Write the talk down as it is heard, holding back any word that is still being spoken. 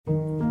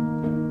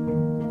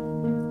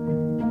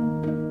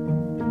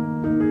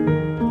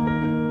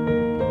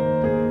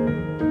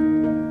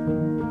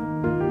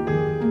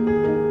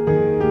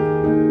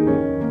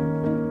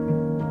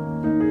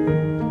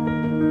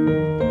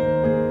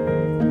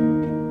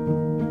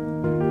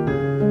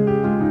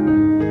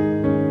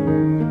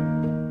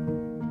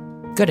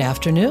Good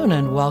afternoon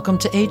and welcome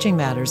to Aging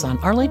Matters on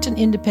Arlington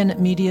Independent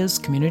Media's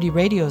community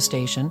radio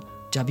station,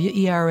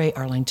 WERA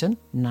Arlington,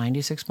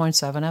 96.7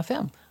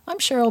 FM. I'm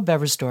Cheryl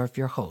Beversdorf,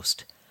 your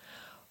host.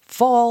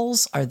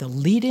 Falls are the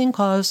leading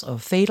cause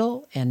of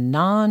fatal and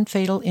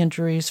non-fatal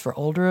injuries for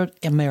older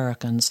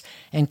Americans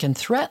and can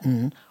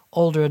threaten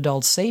older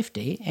adults'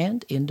 safety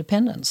and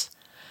independence.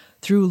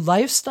 Through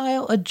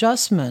lifestyle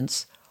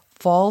adjustments,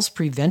 falls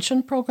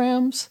prevention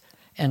programs,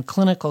 and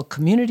clinical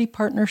community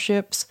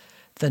partnerships,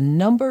 the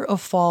number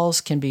of falls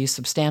can be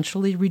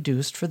substantially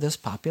reduced for this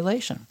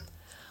population.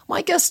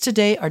 My guests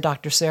today are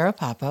Dr. Sara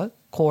Pappa,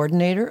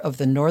 coordinator of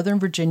the Northern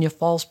Virginia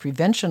Falls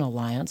Prevention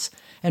Alliance,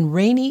 and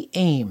Rainie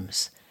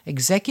Ames,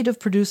 executive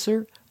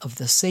producer of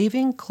the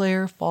Saving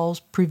Clare Falls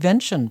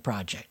Prevention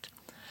Project.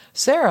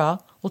 Sara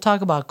will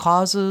talk about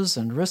causes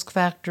and risk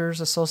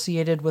factors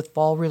associated with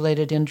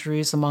fall-related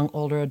injuries among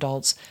older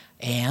adults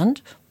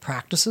and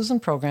practices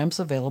and programs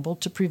available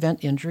to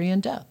prevent injury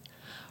and death.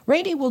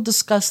 Rainie will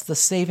discuss the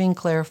Saving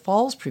Clare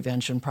Falls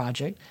Prevention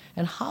Project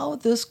and how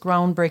this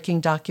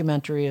groundbreaking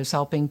documentary is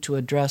helping to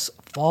address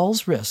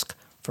falls risk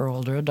for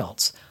older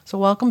adults. So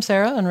welcome,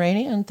 Sara and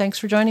Rainie, and thanks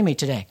for joining me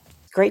today.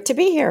 Great to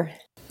be here.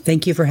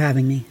 Thank you for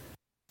having me.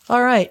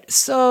 All right,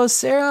 so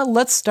Sara,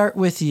 let's start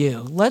with you.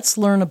 Let's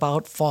learn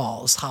about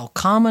falls. How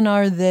common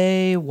are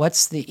they?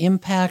 What's the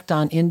impact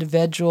on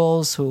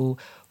individuals who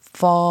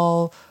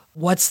fall?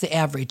 What's the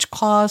average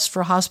cost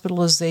for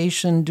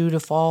hospitalization due to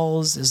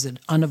falls? Is it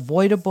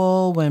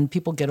unavoidable when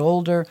people get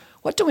older?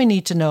 What do we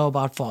need to know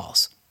about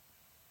falls?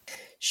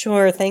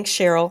 Sure. Thanks,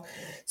 Cheryl.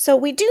 So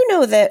we do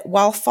know that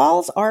while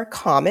falls are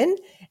common,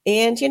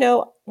 and,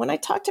 when I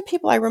talk to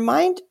people, I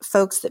remind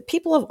folks that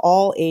people of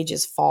all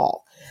ages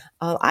fall.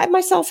 I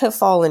myself have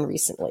fallen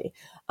recently.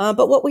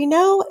 But what we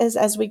know is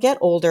as we get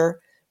older,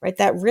 right,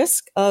 that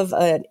risk of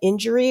an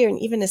injury and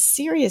even a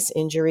serious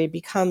injury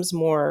becomes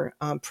more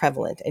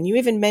prevalent. And you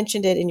even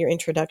mentioned it in your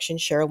introduction,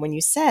 Cheryl, when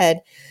you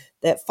said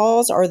that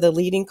falls are the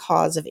leading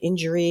cause of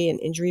injury and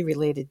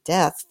injury-related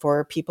death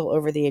for people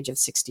over the age of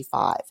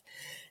 65.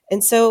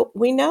 And so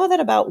we know that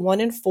about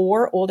 1 in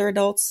 4 older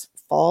adults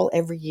fall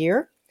every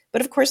year. But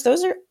of course,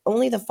 those are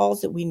only the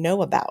falls that we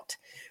know about,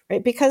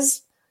 right?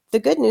 Because the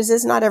good news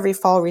is not every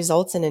fall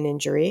results in an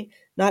injury.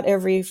 Not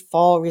every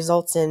fall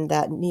results in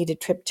that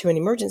needed trip to an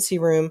emergency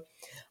room.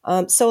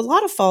 So a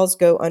lot of falls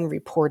go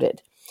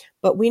unreported.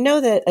 But we know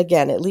that,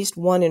 again, at least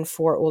 1 in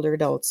 4 older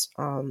adults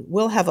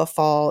will have a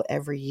fall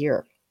every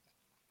year.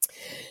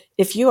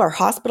 If you are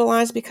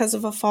hospitalized because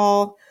of a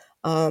fall,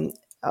 and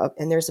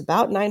there's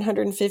about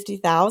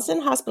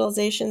 950,000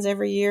 hospitalizations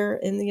every year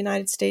in the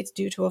United States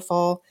due to a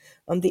fall,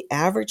 the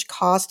average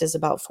cost is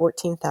about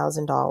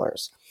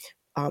 $14,000.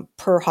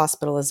 Per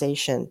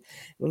hospitalization.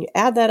 When you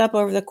add that up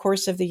over the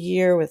course of the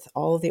year with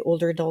all of the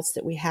older adults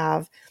that we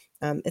have,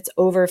 it's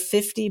over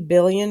 $50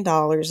 billion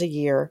a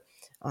year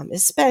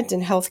is spent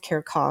in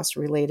healthcare costs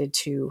related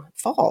to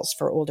falls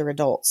for older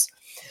adults.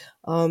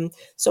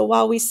 So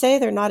while we say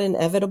they're not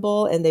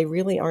inevitable, and they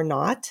really are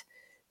not,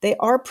 they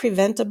are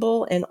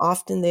preventable and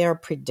often they are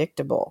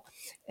predictable.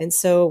 And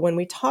so when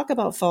we talk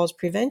about falls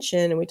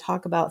prevention and we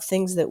talk about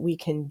things that we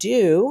can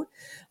do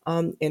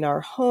in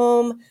our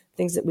home,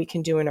 things that we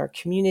can do in our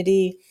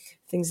community,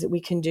 things that we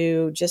can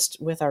do just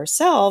with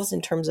ourselves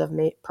in terms of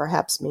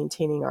perhaps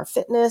maintaining our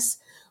fitness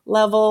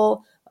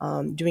level,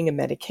 doing a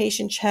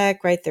medication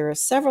check, right? There are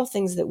several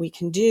things that we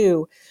can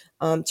do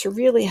to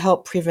really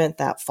help prevent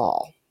that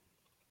fall.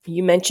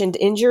 You mentioned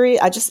injury.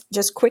 I'll just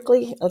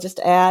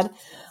add,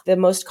 the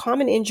most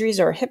common injuries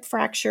are hip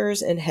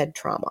fractures and head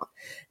trauma.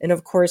 And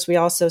of course, we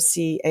also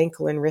see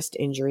ankle and wrist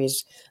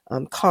injuries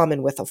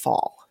common with a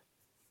fall.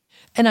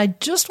 And I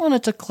just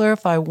wanted to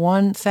clarify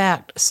one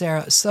fact,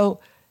 Sara. So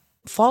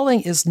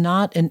falling is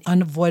not an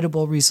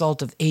unavoidable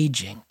result of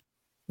aging.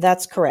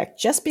 That's correct.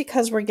 Just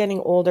because we're getting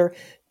older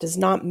does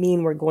not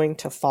mean we're going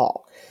to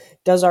fall.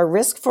 Does our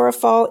risk for a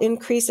fall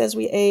increase as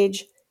we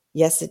age?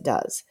 Yes, it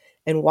does.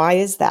 And why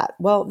is that?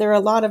 Well, there are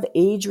a lot of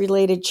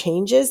age-related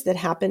changes that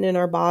happen in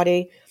our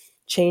body,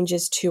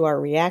 changes to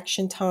our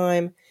reaction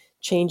time,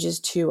 changes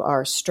to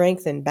our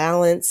strength and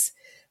balance.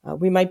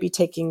 We might be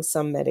taking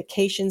some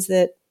medications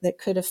that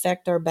could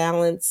affect our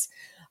balance.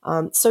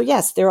 So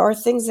yes, there are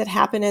things that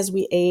happen as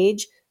we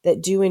age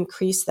that do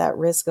increase that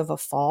risk of a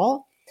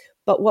fall.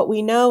 But what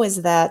we know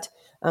is that,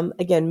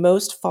 again,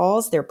 most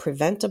falls, they're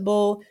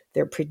preventable,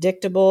 they're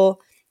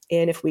predictable.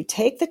 And if we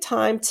take the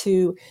time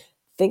to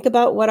think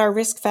about what our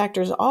risk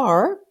factors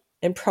are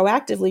and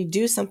proactively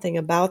do something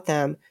about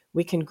them,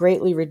 we can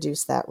greatly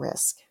reduce that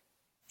risk.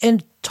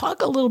 And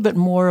talk a little bit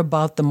more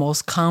about the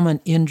most common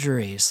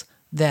injuries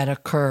that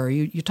occur.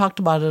 You talked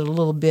about it a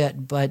little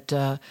bit, but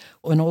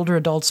when older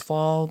adults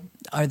fall,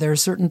 are there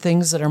certain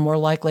things that are more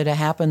likely to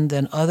happen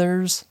than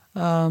others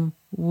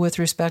with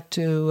respect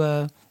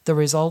to the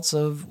results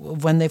of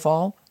when they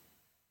fall?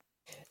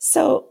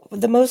 So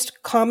the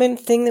most common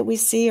thing that we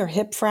see are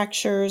hip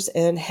fractures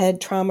and head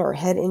trauma or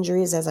head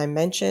injuries, as I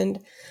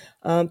mentioned.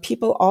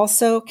 People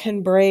also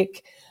can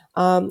break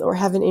or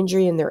have an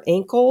injury in their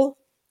ankle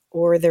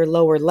or their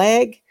lower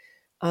leg.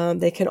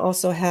 They can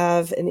also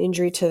have an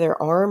injury to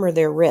their arm or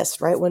their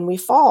wrist, right? When we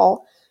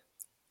fall,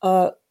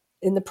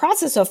 in the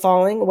process of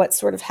falling, what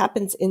sort of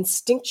happens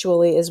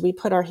instinctually is we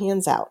put our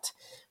hands out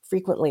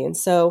frequently. And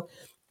so,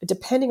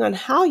 depending on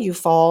how you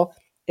fall,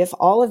 if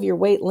all of your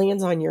weight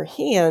lands on your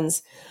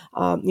hands,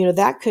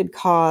 that could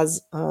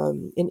cause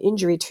an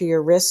injury to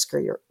your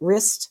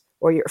wrist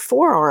or your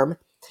forearm.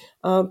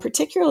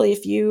 Particularly if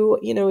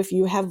if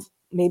you have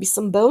maybe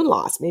some bone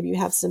loss, maybe you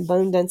have some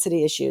bone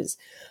density issues.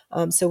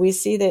 So we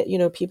see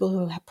that people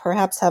who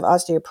perhaps have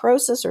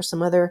osteoporosis or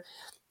some other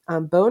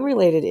bone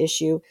related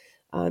issue,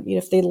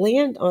 if they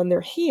land on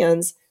their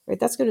hands, right,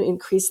 that's going to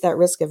increase that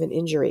risk of an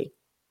injury.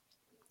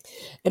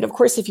 And of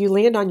course, if you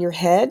land on your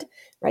head,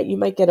 right, you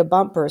might get a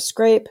bump or a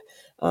scrape,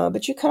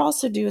 but you could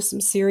also do some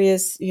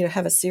serious,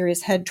 have a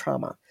serious head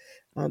trauma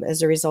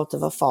as a result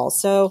of a fall.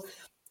 So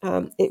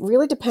it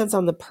really depends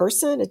on the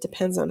person. It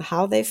depends on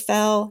how they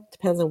fell, it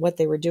depends on what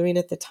they were doing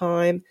at the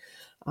time.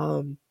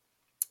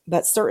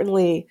 But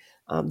certainly,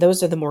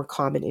 those are the more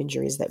common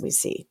injuries that we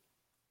see.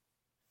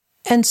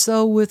 And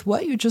so, with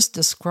what you just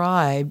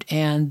described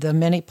and the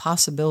many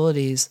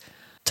possibilities,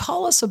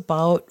 tell us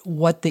about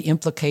what the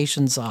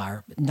implications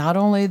are, not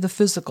only the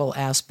physical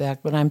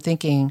aspect, but I'm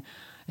thinking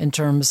in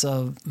terms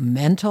of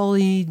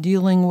mentally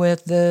dealing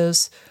with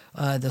this,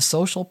 the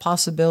social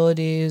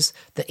possibilities,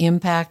 the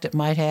impact it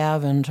might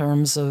have in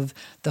terms of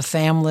the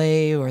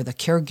family or the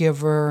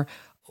caregiver.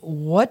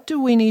 What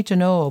do we need to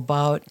know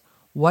about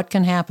what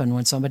can happen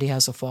when somebody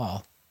has a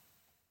fall?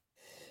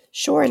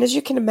 Sure. And as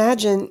you can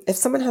imagine, if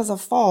someone has a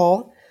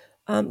fall,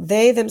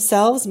 they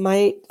themselves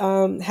might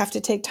have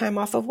to take time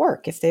off of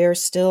work if they are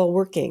still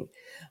working.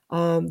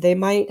 They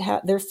might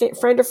have their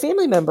friend or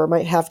family member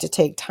might have to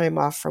take time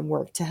off from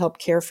work to help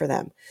care for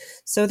them.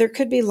 So there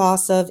could be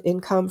loss of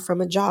income from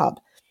a job.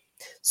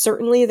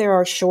 Certainly, there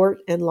are short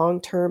and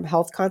long-term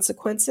health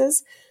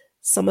consequences,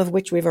 some of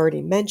which we've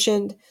already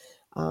mentioned.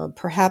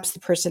 Perhaps the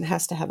person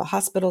has to have a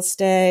hospital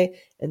stay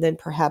and then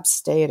perhaps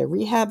stay at a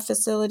rehab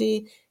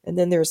facility. And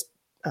then there's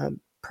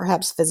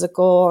perhaps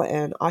physical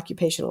and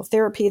occupational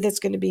therapy that's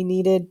going to be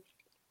needed.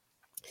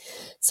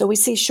 So we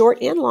see short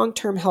and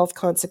long-term health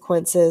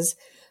consequences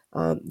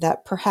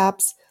that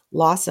perhaps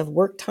loss of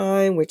work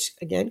time, which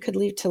again could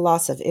lead to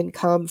loss of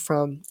income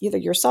from either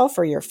yourself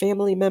or your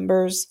family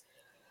members.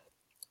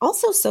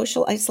 Also,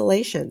 social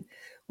isolation.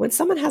 When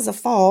someone has a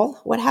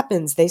fall, what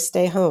happens? They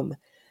stay home.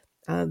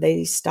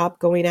 They stop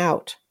going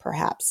out,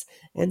 perhaps.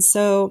 And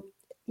so,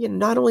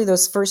 not only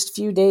those first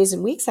few days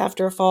and weeks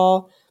after a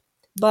fall,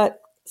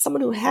 but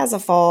someone who has a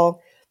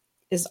fall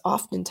is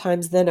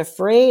oftentimes then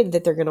afraid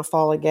that they're going to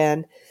fall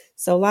again.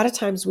 So a lot of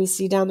times we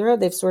see down the road,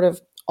 they've sort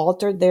of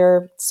altered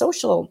their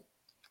social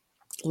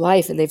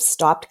life and they've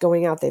stopped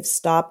going out. They've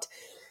stopped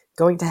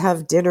going to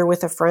have dinner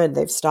with a friend.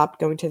 They've stopped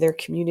going to their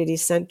community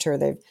center.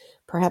 They've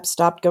perhaps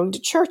stopped going to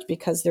church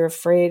because they're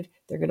afraid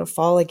they're going to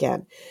fall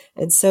again.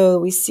 And so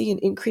we see an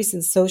increase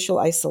in social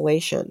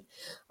isolation.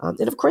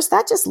 And of course,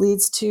 that just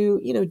leads to,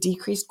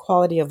 decreased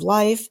quality of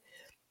life,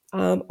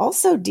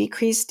 also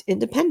decreased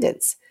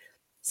independence.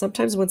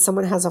 Sometimes when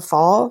someone has a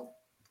fall,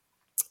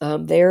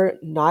 they're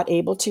not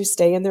able to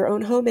stay in their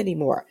own home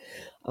anymore.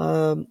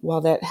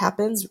 While that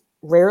happens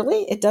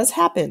rarely, it does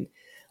happen.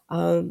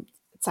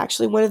 It's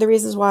actually one of the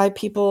reasons why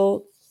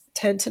people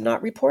tend to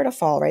not report a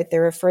fall, right?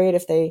 They're afraid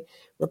if they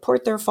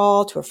report their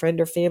fall to a friend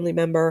or family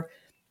member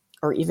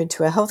or even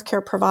to a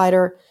healthcare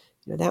provider,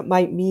 that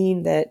might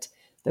mean that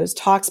those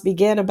talks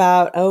begin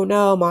about, oh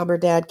no, mom or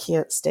dad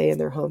can't stay in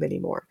their home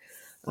anymore.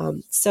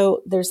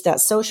 So there's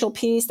that social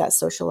piece, that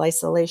social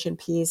isolation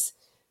piece,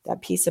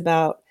 that piece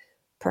about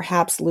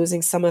perhaps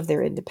losing some of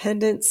their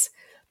independence.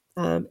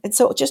 And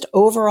so just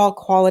overall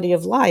quality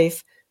of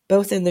life,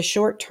 both in the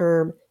short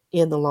term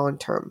and the long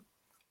term.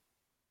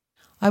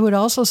 I would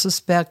also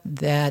suspect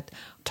that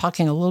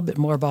talking a little bit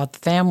more about the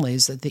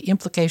families, that the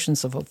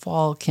implications of a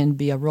fall can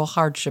be a real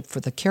hardship for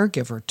the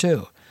caregiver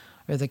too,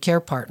 or the care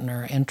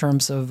partner in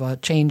terms of a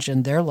change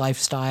in their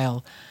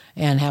lifestyle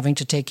and having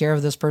to take care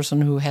of this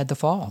person who had the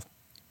fall.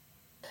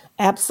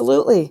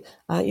 Absolutely.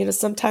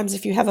 Sometimes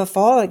if you have a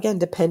fall, again,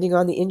 depending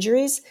on the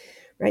injuries,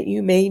 right,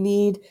 you may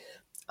need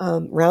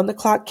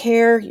round-the-clock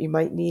care. You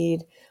might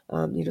need,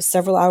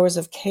 several hours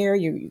of care.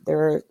 There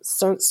are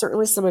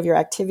certainly some of your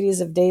activities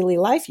of daily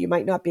life you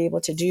might not be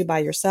able to do by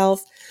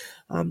yourself.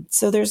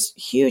 So there's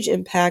huge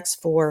impacts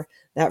for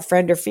that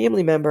friend or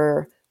family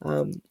member,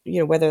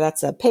 whether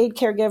that's a paid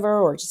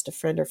caregiver or just a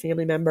friend or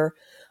family member.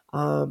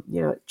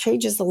 It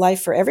changes the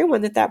life for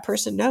everyone that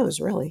person knows,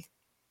 really.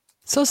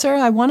 So, Sarah,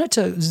 I wanted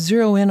to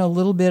zero in a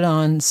little bit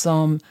on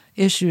some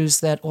issues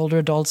that older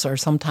adults are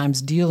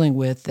sometimes dealing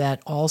with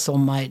that also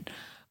might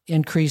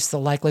increase the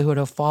likelihood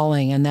of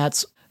falling, and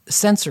that's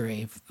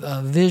sensory,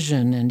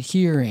 vision and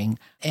hearing,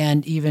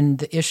 and even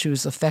the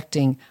issues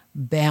affecting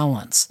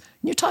balance.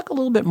 Can you talk a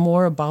little bit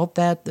more about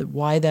that,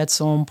 why that's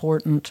so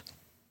important?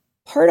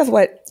 Part of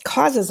what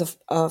causes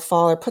a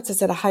fall or puts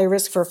us at a high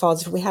risk for a fall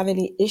is if we have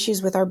any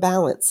issues with our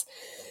balance.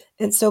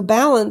 And so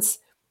balance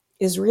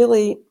is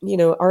really,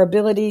 our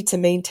ability to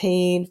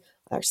maintain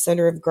our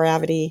center of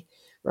gravity,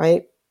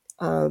 right?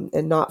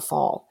 and not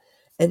fall.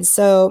 And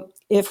so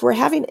if we're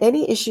having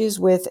any issues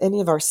with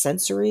any of our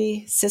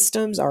sensory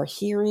systems, our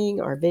hearing,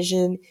 our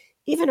vision,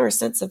 even our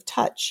sense of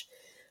touch,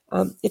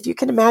 if you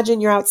can imagine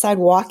you're outside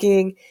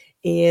walking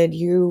and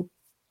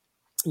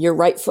your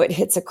right foot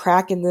hits a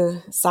crack in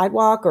the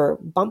sidewalk or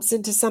bumps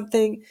into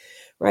something,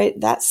 right?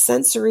 That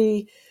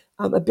sensory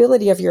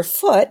ability of your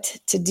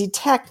foot to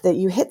detect that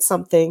you hit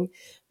something,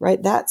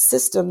 right? That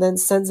system then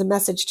sends a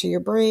message to your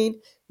brain.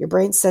 Your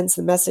brain sends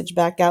the message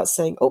back out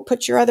saying, oh,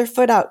 put your other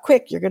foot out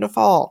quick, you're going to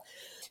fall.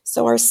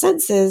 So our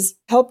senses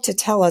help to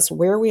tell us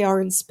where we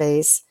are in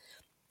space.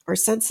 Our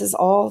senses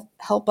all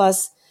help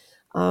us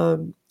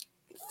um,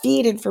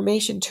 feed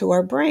information to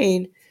our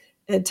brain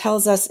and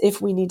tells us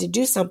if we need to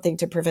do something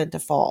to prevent a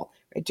fall.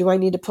 Right? Do I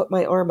need to put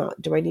my arm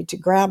out? Do I need to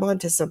grab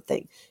onto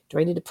something? Do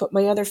I need to put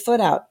my other foot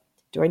out?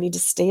 Do I need to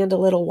stand a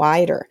little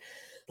wider?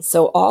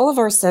 So all of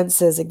our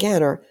senses,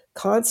 again, are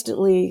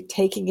constantly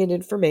taking in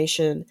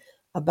information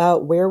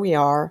about where we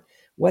are,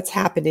 what's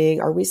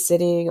happening, are we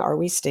sitting, are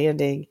we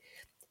standing,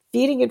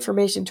 feeding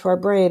information to our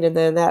brain, and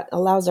then that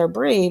allows our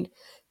brain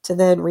to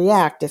then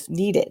react if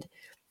needed.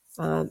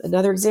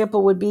 Another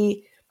example would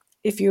be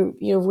if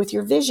with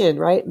your vision,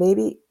 right?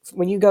 Maybe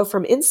when you go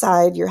from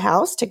inside your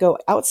house to go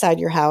outside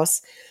your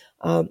house,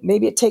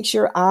 maybe it takes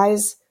your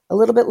eyes a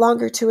little bit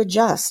longer to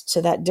adjust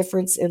to that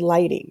difference in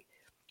lighting.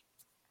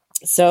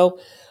 So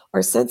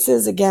our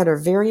senses, again, are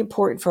very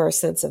important for our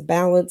sense of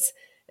balance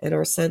and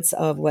our sense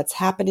of what's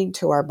happening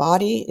to our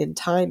body in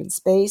time and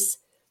space.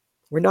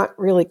 We're not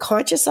really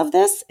conscious of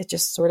this. It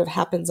just sort of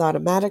happens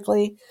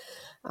automatically.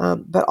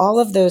 But all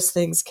of those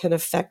things can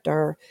affect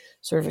our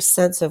sort of a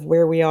sense of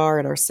where we are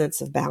and our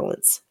sense of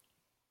balance.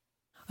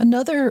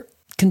 Another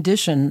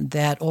condition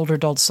that older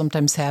adults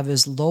sometimes have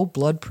is low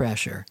blood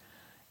pressure.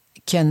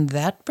 Can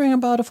that bring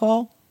about a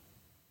fall?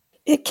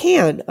 It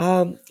can.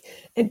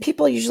 And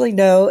people usually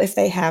know if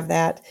they have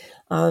that.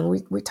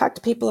 We talk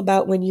to people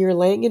about when you're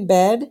laying in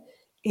bed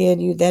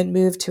and you then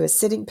move to a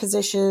sitting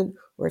position,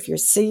 or if you're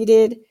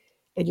seated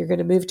and you're going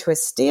to move to a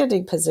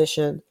standing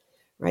position,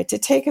 right, to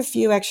take a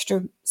few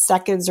extra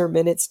seconds or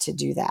minutes to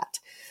do that.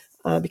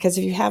 Because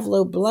if you have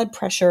low blood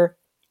pressure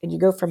and you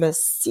go from a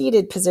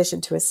seated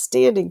position to a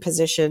standing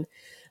position,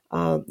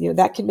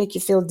 that can make you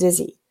feel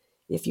dizzy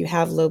if you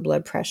have low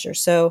blood pressure.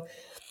 So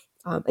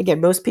again,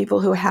 most people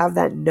who have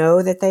that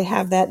know that they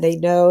have that. They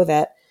know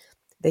that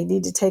they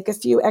need to take a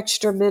few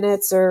extra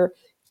minutes or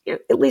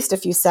at least a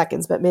few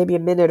seconds, but maybe a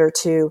minute or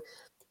two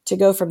to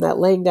go from that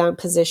laying down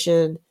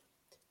position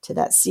to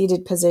that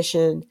seated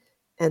position,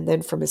 and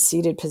then from a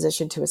seated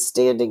position to a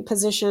standing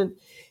position.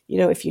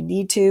 If you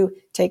need to,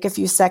 take a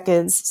few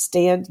seconds,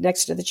 stand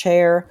next to the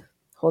chair,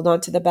 hold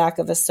on to the back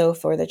of a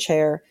sofa or the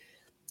chair,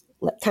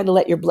 kind of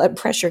let your blood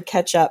pressure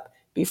catch up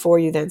before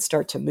you then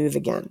start to move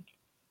again.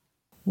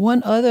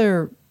 One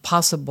other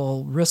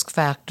possible risk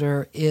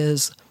factor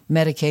is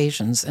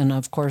medications. And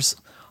of course,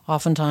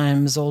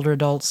 oftentimes older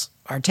adults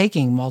are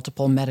taking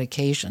multiple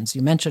medications.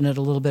 You mentioned it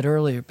a little bit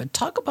earlier, but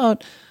talk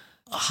about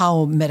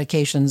how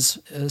medications,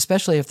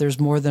 especially if there's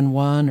more than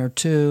one or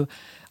two,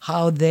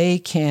 how they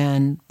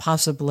can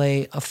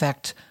possibly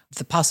affect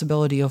the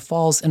possibility of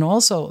falls and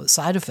also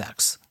side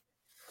effects.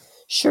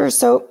 Sure.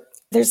 So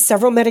there's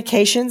several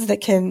medications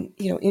that can,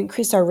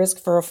 increase our risk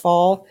for a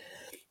fall.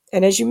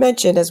 And as you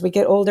mentioned, as we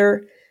get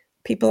older,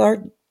 people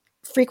are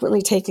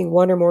frequently taking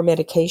one or more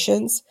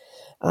medications.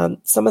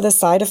 Some of the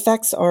side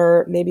effects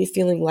are maybe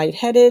feeling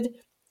lightheaded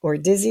or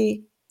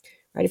dizzy,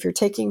 right? If you're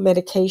taking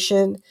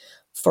medication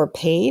for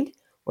pain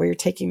or you're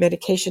taking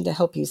medication to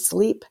help you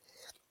sleep,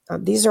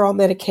 these are all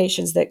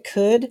medications that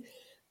could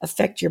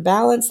affect your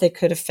balance. They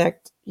could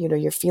affect,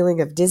 your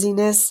feeling of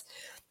dizziness.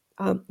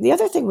 The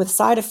other thing with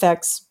side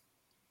effects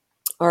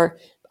are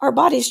our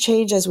bodies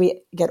change as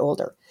we get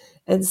older.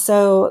 And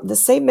so the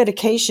same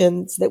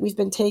medications that we've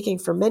been taking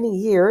for many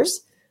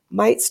years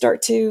might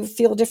start to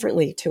feel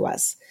differently to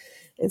us.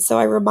 And so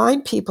I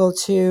remind people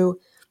to,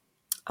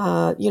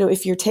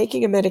 if you're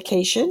taking a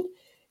medication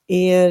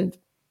and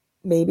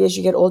maybe as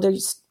you get older,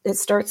 you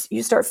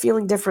start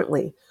feeling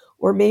differently,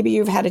 or maybe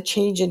you've had a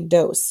change in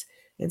dose.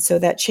 And so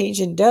that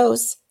change in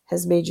dose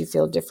has made you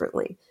feel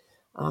differently.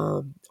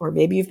 Or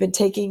maybe you've been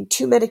taking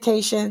two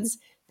medications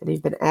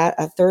and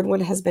a third one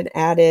has been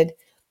added,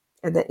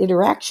 and the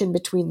interaction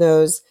between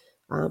those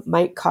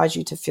might cause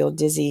you to feel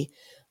dizzy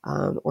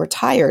or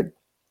tired.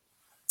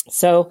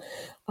 So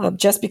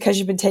just because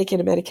you've been taking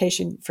a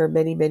medication for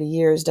many, many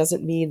years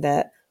doesn't mean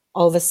that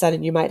all of a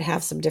sudden you might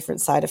have some different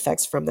side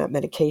effects from that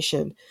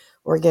medication,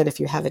 or again, if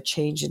you have a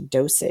change in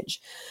dosage.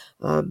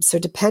 So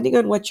depending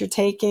on what you're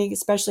taking,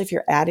 especially if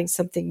you're adding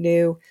something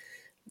new,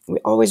 we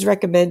always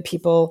recommend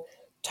people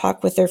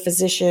talk with their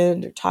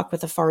physician or talk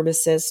with a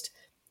pharmacist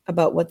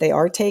about what they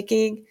are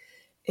taking,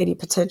 any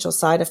potential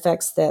side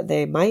effects that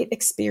they might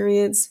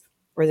experience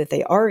or that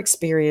they are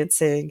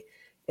experiencing,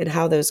 and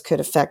how those could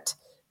affect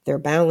their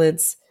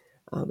balance,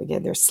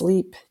 again, their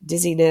sleep,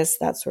 dizziness,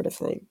 that sort of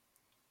thing.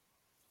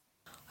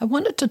 I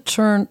wanted to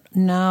turn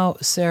now,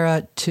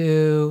 Sarah,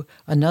 to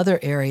another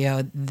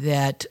area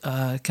that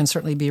can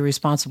certainly be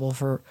responsible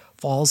for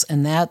falls,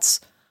 and that's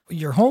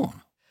your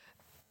home.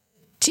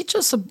 Teach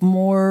us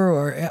more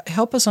or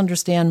help us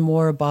understand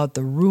more about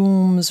the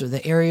rooms or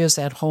the areas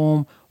at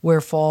home where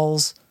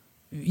falls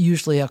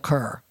usually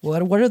occur.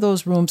 What are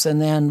those rooms,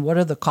 and then what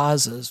are the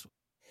causes?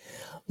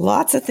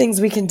 Lots of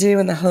things we can do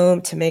in the home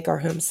to make our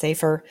home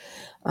safer.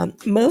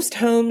 Most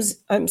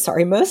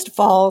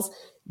falls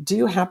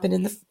do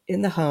happen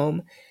in the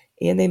home,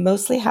 and they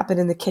mostly happen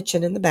in the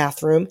kitchen and the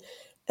bathroom,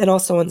 and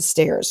also on the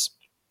stairs.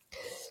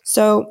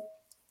 So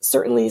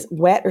certainly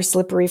wet or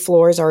slippery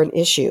floors are an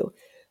issue.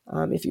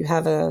 If you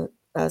have a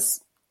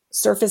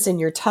surface in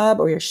your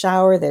tub or your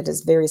shower that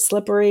is very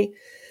slippery,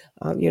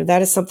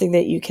 that is something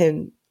that you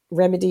can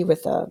remedy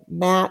with a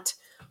mat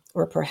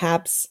or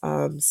perhaps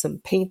some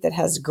paint that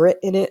has grit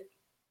in it.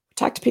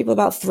 Talk to people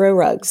about throw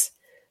rugs.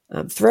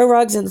 Throw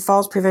rugs in the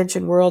falls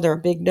prevention world are a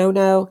big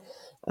no-no.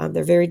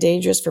 They're very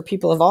dangerous for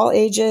people of all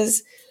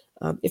ages.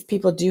 If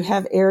people do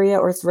have area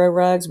or throw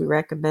rugs, we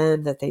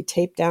recommend that they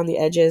tape down the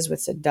edges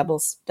with some double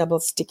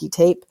sticky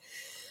tape.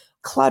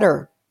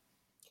 Clutter.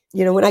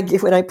 When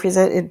I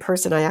present in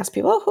person, I ask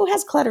people, who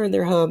has clutter in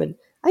their home? And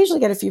I usually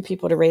get a few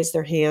people to raise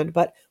their hand,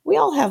 but we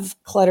all have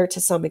clutter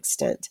to some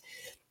extent.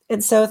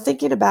 And so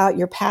thinking about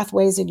your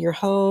pathways in your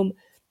home,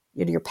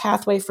 your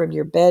pathway from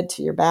your bed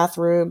to your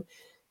bathroom,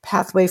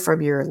 pathway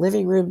from your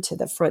living room to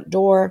the front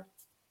door.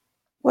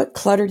 What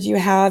clutter do you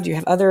have? Do you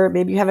have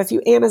maybe you have a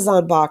few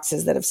Amazon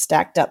boxes that have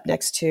stacked up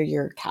next to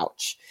your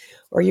couch,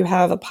 or you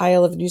have a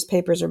pile of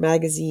newspapers or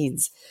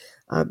magazines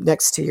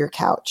next to your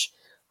couch.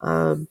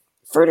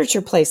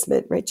 Furniture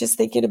placement, right? Just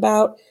thinking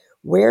about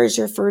where's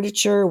your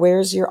furniture,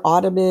 where's your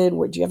ottoman,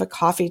 do you have a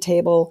coffee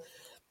table?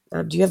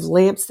 Do you have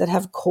lamps that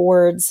have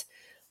cords?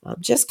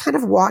 Just kind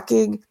of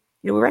walking.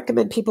 We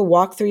recommend people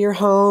walk through your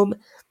home,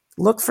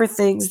 look for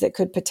things that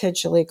could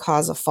potentially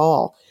cause a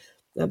fall.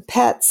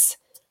 Pets,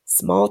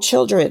 small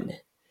children,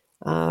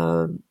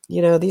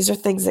 these are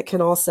things that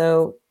can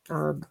also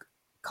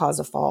cause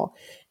a fall.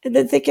 And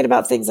then thinking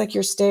about things like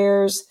your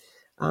stairs.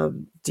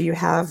 Do you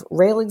have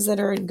railings that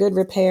are in good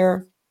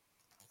repair?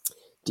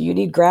 Do you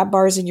need grab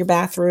bars in your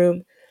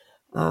bathroom?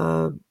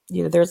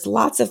 There's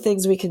lots of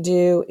things we can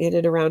do in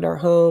and around our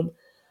home.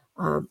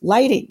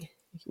 Lighting.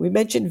 We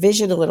mentioned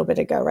vision a little bit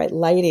ago, right?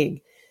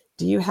 Lighting.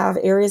 Do you have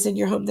areas in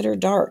your home that are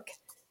dark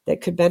that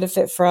could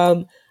benefit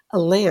from a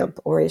lamp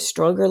or a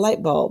stronger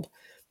light bulb?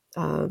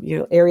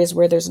 Areas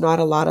where there's not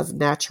a lot of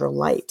natural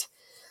light.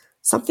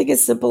 Something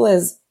as simple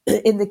as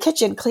in the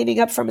kitchen, cleaning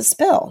up from a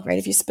spill, right?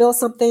 If you spill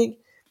something,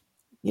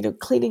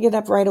 cleaning it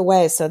up right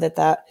away so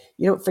that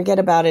you don't forget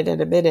about it in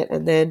a minute,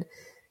 and then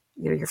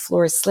your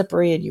floor is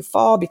slippery and you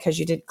fall because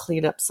you didn't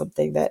clean up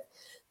something that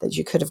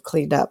you could have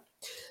cleaned up.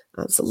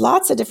 So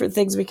lots of different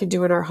things we can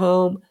do in our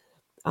home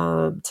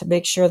to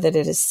make sure that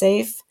it is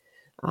safe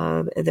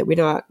and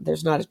that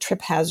there's not a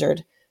trip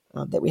hazard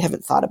that we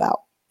haven't thought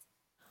about.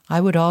 I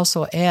would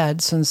also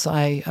add, since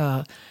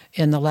I,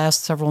 in the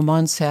last several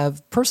months,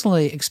 have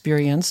personally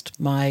experienced,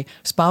 my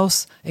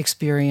spouse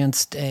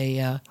experienced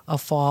a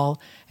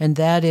fall, and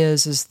that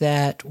is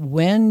that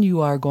when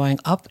you are going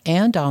up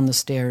and down the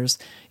stairs,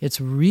 it's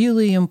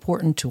really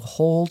important to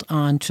hold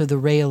on to the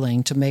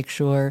railing to make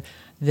sure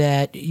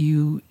that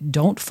you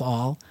don't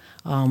fall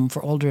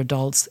for older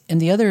adults. And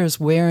the other is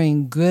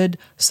wearing good,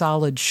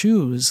 solid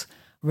shoes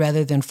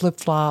rather than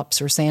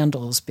flip-flops or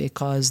sandals,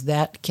 because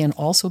that can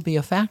also be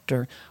a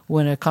factor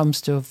when it comes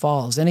to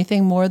falls.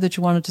 Anything more that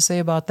you wanted to say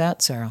about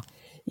that, Sarah?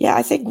 Yeah,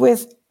 I think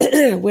with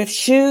with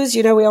shoes,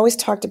 we always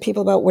talk to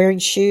people about wearing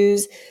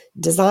shoes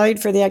designed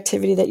for the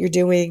activity that you're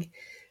doing.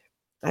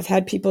 I've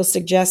had people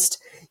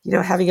suggest,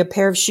 having a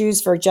pair of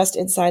shoes for just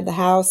inside the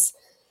house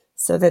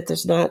so that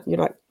you're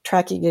not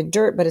tracking in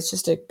dirt, but it's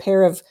just a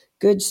pair of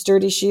good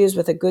sturdy shoes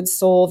with a good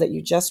sole that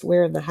you just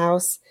wear in the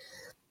house.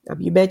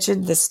 You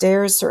mentioned the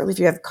stairs. Certainly if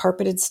you have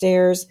carpeted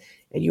stairs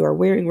and you are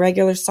wearing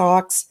regular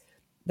socks,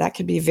 that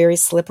can be very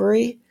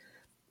slippery.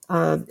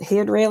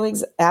 Hand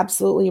railings,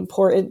 absolutely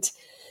important.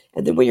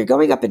 And then when you're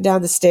going up and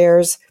down the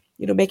stairs,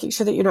 making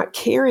sure that you're not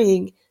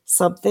carrying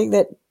something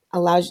that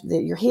allows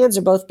that your hands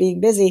are both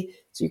being busy,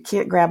 so you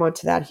can't grab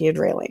onto that hand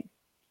railing.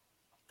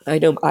 I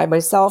know I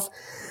myself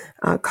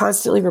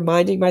constantly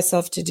reminding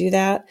myself to do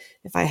that.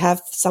 If I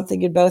have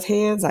something in both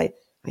hands, I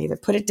either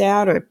put it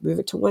down or I move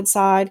it to one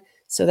side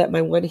so that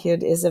my one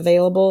hand is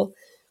available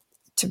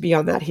to be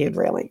on that hand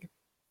railing.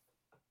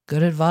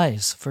 Good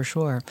advice, for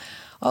sure.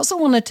 I also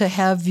wanted to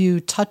have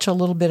you touch a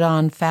little bit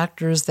on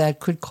factors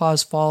that could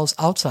cause falls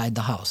outside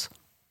the house.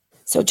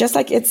 So just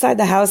like inside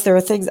the house, there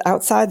are things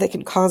outside that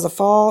can cause a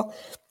fall.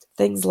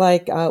 Things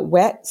like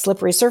wet,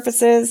 slippery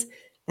surfaces.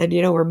 And,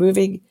 we're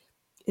moving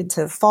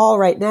into fall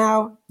right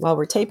now while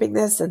we're taping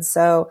this. And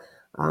so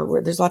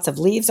there's lots of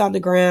leaves on the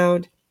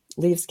ground.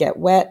 Leaves get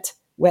wet.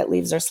 Wet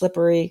leaves are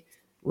slippery.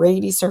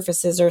 Rainy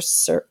surfaces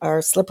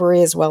are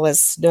slippery, as well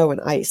as snow and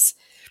ice.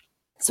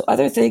 So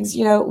other things,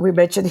 we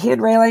mentioned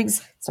hand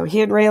railings. So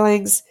hand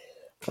railings,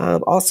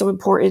 also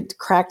important,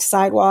 cracked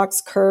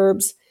sidewalks,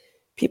 curbs.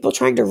 people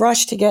trying to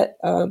rush to get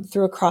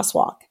through a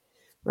crosswalk,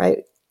 right?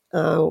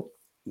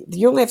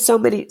 You only have so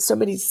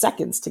many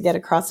seconds to get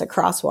across a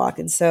crosswalk.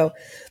 And so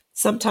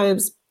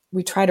sometimes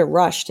we try to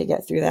rush to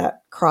get through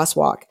that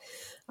crosswalk.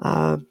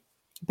 But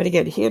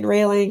again, hand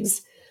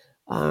railings,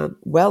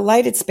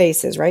 well-lighted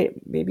spaces, right?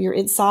 Maybe you're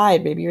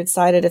inside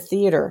at a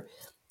theater,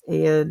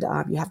 and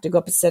you have to go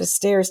up a set of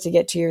stairs to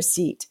get to your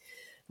seat.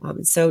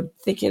 And so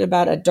thinking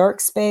about a dark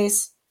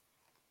space,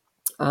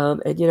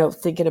 and,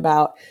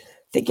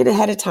 thinking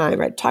ahead of time,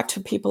 right? Talk to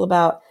people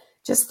about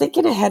just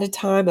thinking ahead of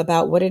time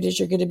about what it is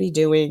you're going to be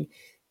doing.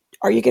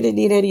 Are you going to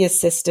need any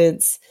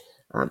assistance?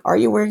 Are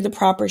you wearing the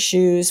proper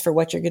shoes for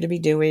what you're going to be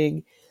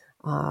doing?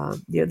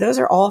 Those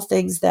are all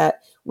things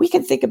that we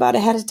can think about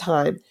ahead of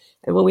time.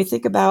 And when we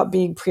think about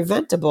being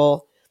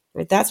preventable,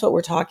 right, that's what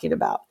we're talking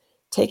about.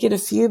 Taking a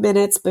few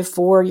minutes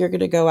before you're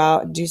going to go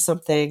out and do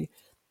something.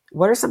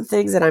 What are some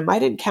things that I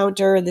might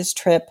encounter in this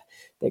trip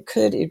that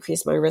could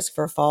increase my risk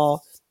for a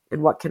fall?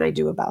 And what can I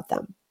do about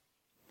them?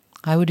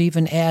 I would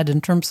even add, in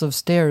terms of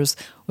stairs,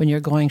 when you're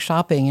going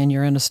shopping and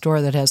you're in a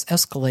store that has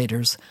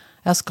escalators,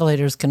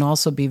 escalators can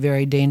also be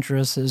very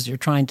dangerous as you're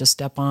trying to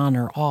step on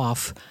or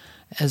off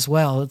as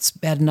well. It's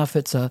bad enough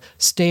it's a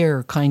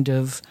stair kind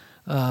of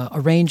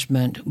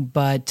arrangement,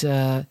 but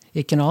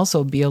it can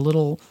also be a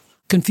little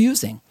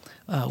confusing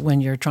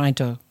when you're trying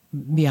to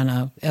be on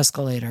an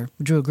escalator.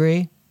 Would you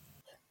agree?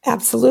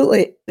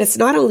 Absolutely. It's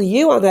not only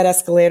you on that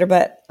escalator,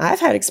 but I've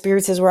had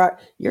experiences where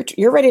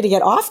you're ready to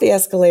get off the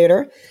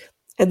escalator,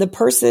 and the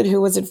person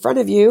who was in front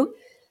of you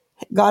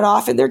got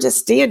off, and they're just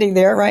standing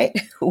there, right,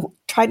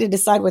 trying to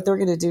decide what they're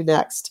going to do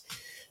next.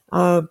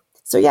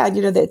 So yeah,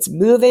 that it's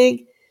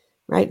moving,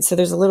 right? So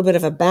there's a little bit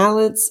of a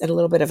balance and a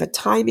little bit of a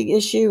timing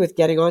issue with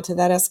getting onto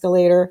that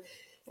escalator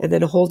and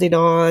then holding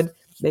on.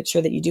 Make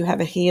sure that you do have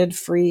a hand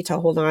free to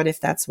hold on if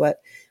that's what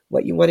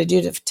you want to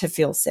do to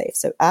feel safe.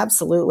 So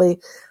absolutely.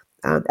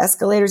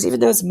 Escalators,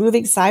 even those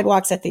moving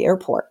sidewalks at the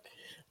airport,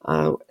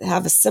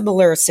 have a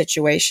similar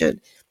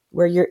situation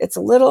where it's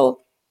a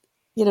little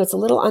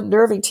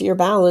unnerving to your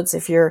balance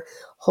if you're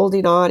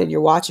holding on and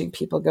you're watching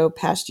people go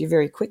past you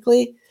very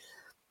quickly.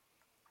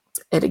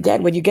 And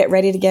again, when you get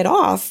ready to get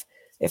off,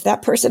 if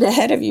that person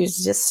ahead of you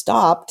is just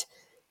stopped,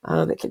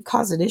 it can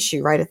cause an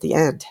issue right at the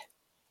end.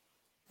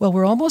 Well,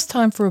 we're almost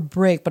time for a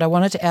break, but I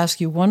wanted to ask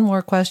you one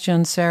more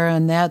question, Sarah,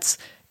 and that's,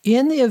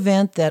 in the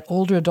event that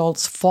older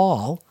adults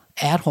fall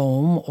at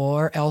home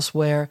or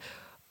elsewhere,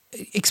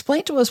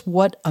 explain to us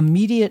what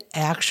immediate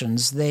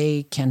actions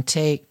they can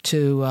take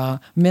to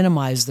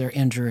minimize their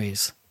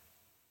injuries.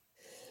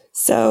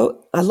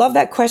 So I love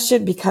that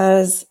question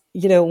because,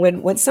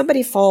 when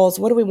somebody falls,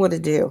 what do we want to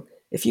do?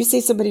 If you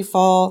see somebody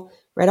fall,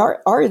 right,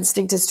 our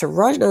instinct is to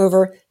run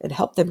over and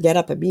help them get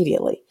up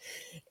immediately.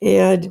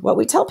 And what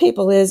we tell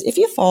people is, if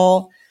you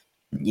fall,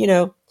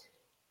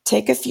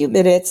 take a few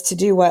minutes to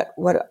do what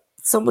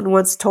someone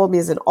once told me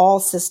is an all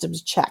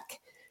systems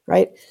check,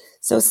 right?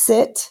 So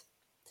sit.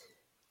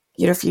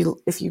 If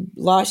you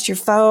lost your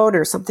phone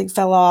or something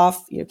fell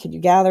off, can you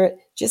gather it?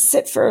 Just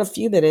sit for a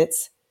few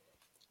minutes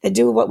and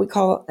do what we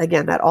call,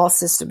 again, that all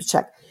systems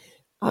check.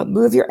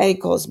 Move your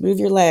ankles, move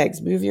your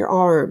legs, move your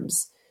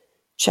arms,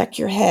 check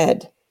your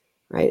head,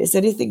 right? Is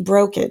anything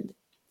broken?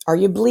 Are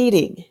you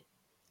bleeding,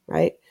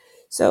 right?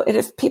 So, and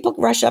if people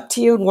rush up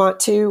to you and want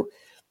to,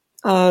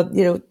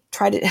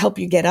 try to help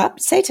you get up,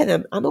 say to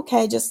them, I'm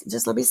okay,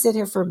 just let me sit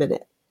here for a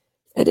minute.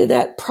 And in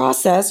that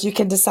process, you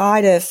can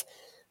decide if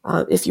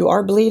you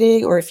are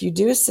bleeding or if you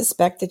do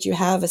suspect that you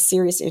have a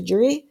serious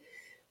injury.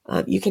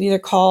 You can either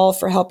call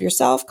for help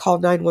yourself, call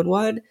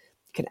 911. You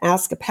can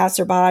ask a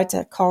passerby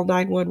to call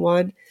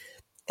 911.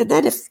 And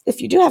then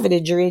if you do have an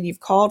injury and you've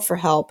called for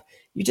help,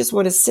 you just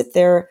want to sit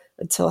there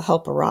until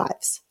help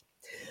arrives.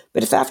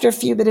 But if after a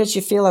few minutes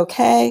you feel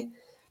okay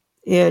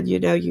and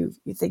you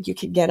think you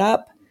can get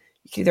up,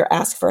 you can either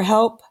ask for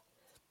help,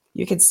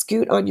 you can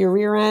scoot on your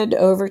rear end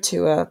over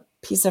to a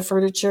piece of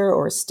furniture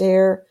or a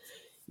stair,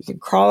 you can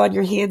crawl on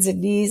your hands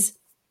and knees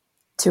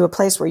to a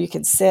place where you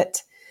can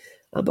sit.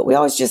 But we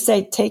always just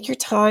say, take your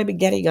time in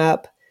getting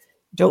up.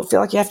 Don't feel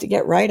like you have to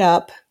get right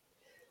up.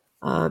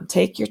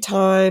 Take your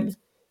time.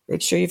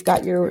 Make sure you've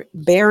got your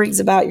bearings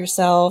about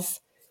yourself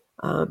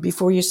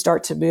before you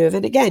start to move.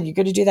 And again, you're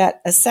going to do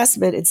that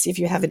assessment and see if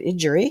you have an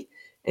injury.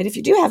 And if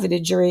you do have an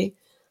injury,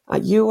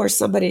 you or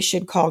somebody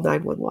should call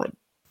 911.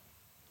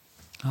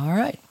 All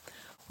right.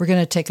 We're going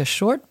to take a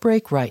short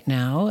break right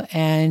now.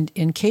 And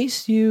in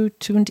case you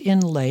tuned in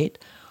late,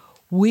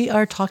 we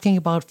are talking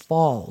about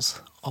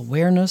falls,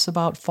 awareness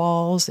about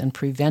falls and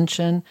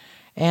prevention.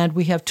 And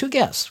we have two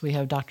guests. We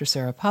have Dr.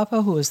 Sara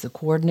Pappa, who is the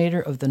coordinator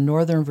of the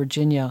Northern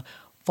Virginia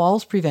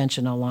Falls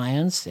Prevention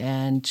Alliance,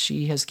 and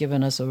she has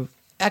given us an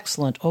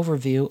excellent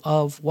overview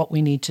of what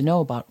we need to know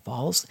about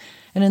falls.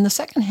 And in the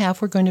second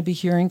half, we're going to be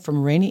hearing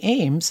from Rainie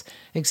Ames,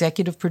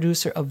 executive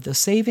producer of the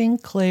Saving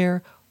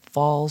Clare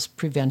Falls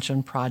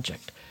Prevention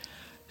Project.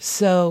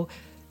 So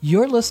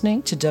you're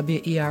listening to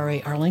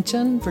WERA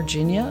Arlington,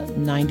 Virginia,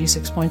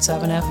 96.7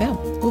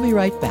 FM. We'll be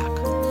right back.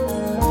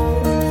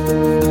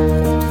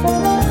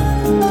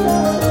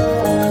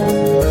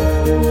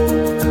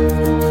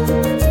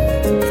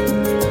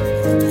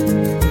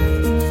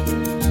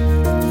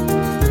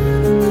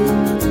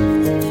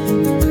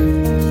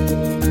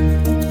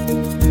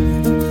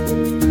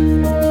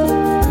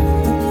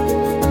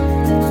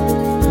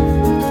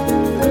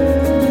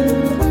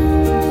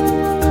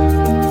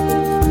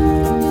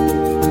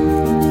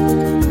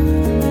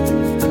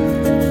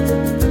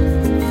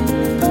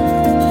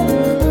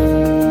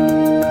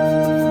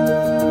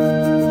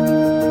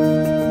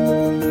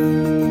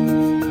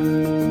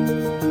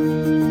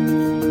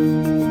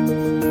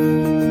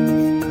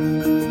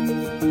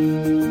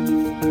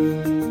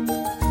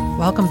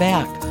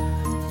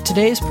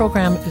 Today's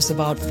program is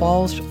about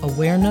falls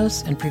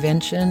awareness and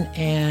prevention,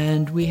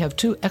 and we have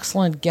two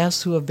excellent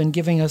guests who have been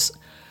giving us,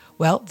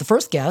 well, the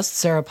first guest,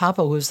 Sara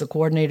Pappa, who is the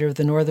coordinator of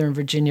the Northern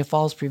Virginia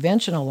Falls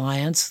Prevention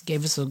Alliance,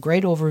 gave us a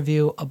great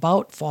overview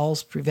about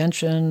falls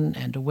prevention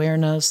and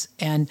awareness,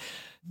 and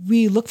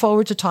we look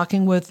forward to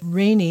talking with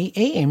Rainie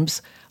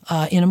Ames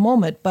in a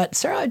moment. But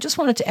Sara, I just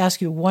wanted to ask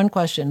you one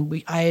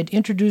question. I had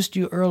introduced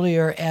you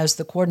earlier as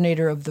the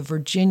coordinator of the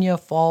Virginia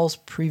Falls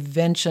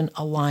Prevention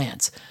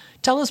Alliance.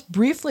 Tell us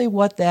briefly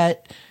what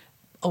that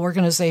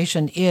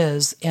organization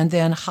is, and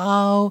then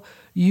how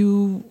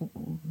you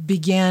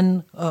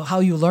began,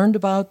 how you learned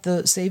about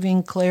the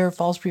Saving Clare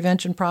Falls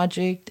Prevention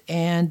Project,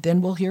 and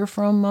then we'll hear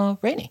from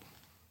Rainie.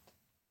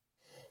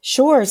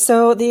 Sure.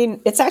 So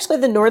it's actually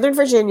the Northern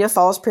Virginia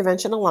Falls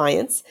Prevention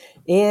Alliance,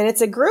 and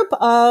it's a group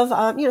of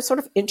sort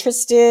of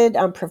interested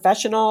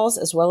professionals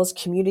as well as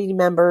community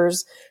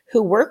members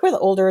who work with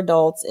older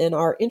adults and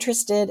are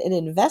interested and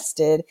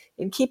invested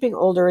in keeping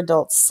older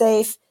adults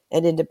safe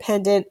and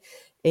independent,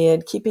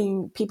 and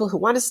keeping people who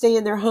want to stay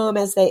in their home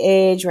as they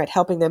age, right,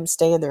 helping them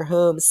stay in their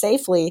home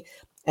safely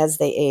as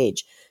they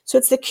age. So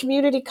it's the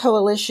community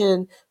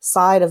coalition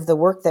side of the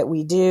work that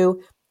we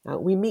do.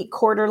 We meet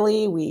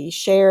quarterly, we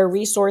share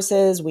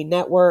resources, we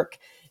network,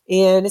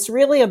 and it's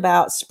really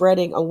about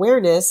spreading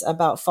awareness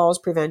about falls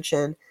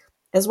prevention,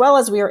 as well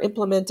as we are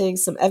implementing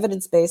some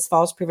evidence-based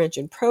falls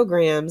prevention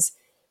programs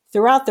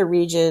throughout the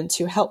region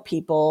to help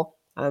people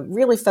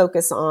really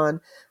focus on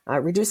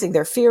reducing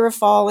their fear of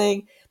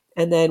falling,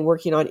 and then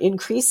working on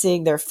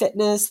increasing their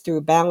fitness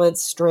through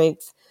balance,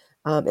 strength,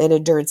 and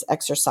endurance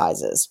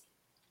exercises.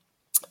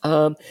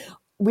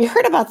 We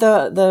heard about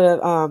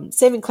the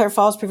Saving Clare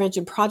Falls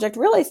Prevention Project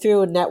really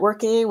through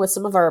networking with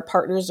some of our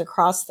partners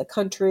across the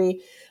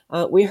country.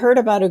 We heard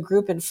about a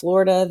group in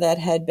Florida that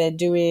had been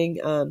doing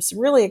some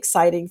really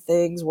exciting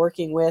things,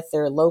 working with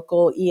their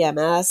local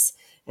EMS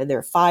and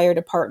their fire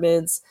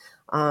departments,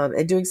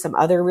 and doing some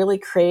other really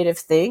creative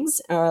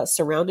things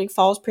surrounding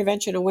falls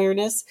prevention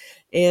awareness.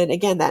 And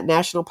again, that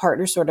national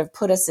partner sort of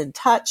put us in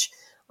touch.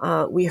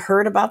 We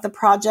heard about the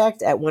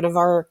project at one of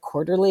our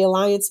quarterly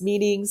alliance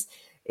meetings.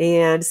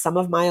 And some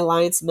of my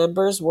alliance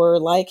members were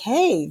like,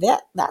 hey,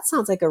 that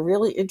sounds like a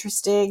really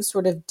interesting,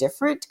 sort of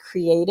different,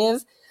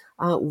 creative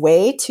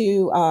way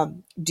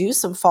to do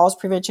some falls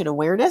prevention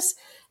awareness.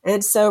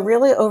 And so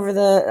really over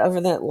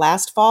the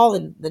last fall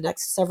and the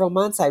next several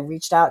months, I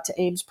reached out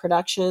to Ames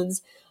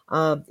Productions,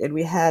 and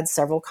we had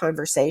several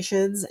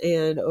conversations.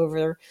 And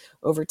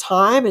over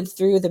time and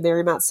through the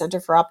Marymount Center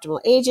for Optimal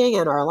Aging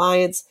and our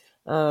alliance,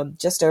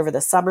 just over the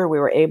summer, we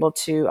were able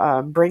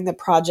to bring the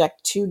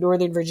project to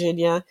Northern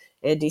Virginia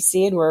and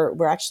DC, and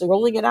we're actually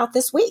rolling it out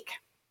this week.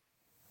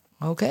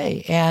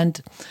 Okay,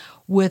 and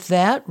with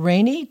that,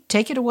 Rainie,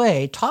 take it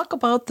away. Talk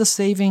about the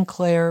Saving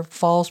Clare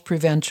Falls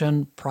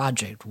Prevention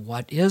Project.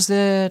 What is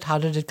it? How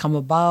did it come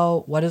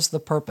about? What is the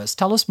purpose?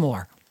 Tell us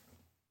more.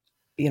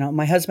 You know,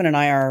 my husband and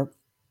I are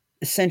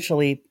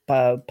essentially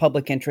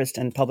public interest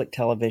and public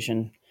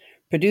television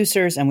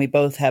producers, and we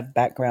both have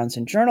backgrounds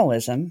in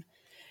journalism.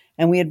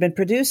 And we had been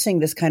producing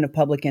this kind of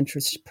public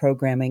interest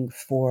programming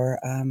for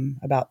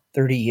about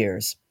 30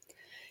 years.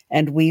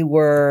 And we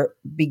were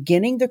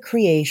beginning the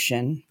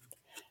creation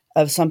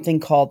of something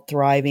called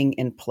Thriving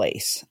in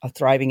Place, a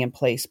Thriving in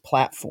Place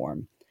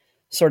platform,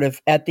 sort of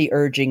at the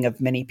urging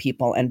of many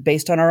people and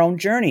based on our own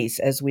journeys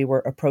as we were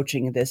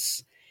approaching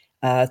this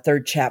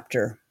third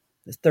chapter,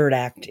 the third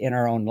act in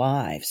our own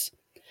lives.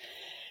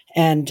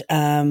 And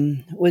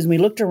when we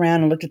looked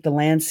around and looked at the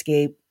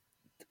landscape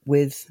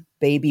with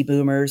baby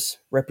boomers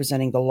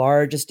representing the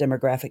largest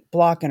demographic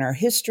block in our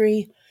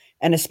history,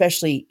 and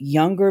especially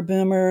younger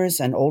boomers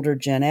and older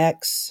Gen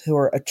X, who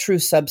are a true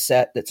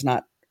subset that's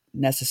not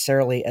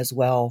necessarily as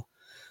well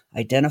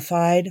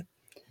identified,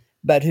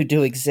 but who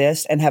do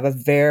exist and have a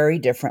very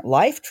different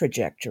life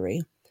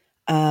trajectory.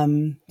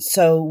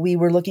 So we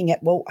were looking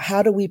at, well,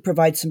 how do we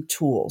provide some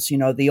tools? You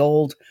know, the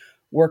old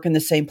work in the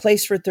same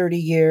place for 30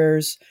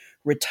 years,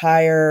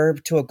 retire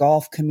to a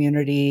golf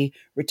community,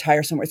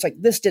 retire somewhere. It's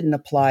like this didn't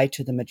apply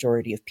to the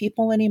majority of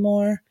people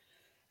anymore.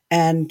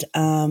 And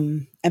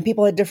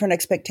people had different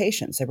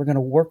expectations. They were going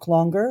to work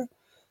longer.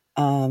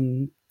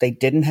 They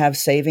didn't have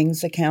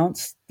savings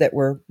accounts that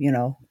were, you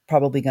know,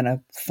 probably going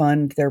to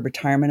fund their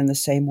retirement in the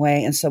same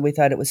way. And so we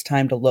thought it was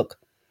time to look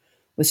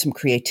with some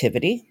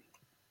creativity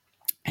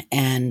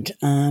and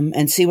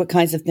see what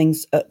kinds of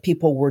things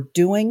people were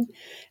doing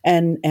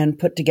and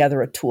put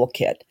together a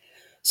toolkit.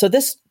 So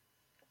this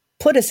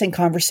put us in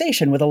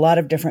conversation with a lot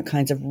of different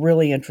kinds of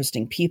really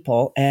interesting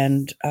people.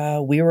 And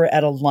we were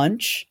at a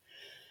lunch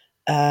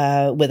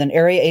with an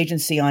area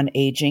agency on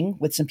aging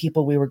with some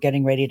people we were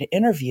getting ready to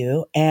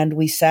interview. And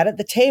we sat at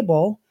the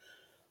table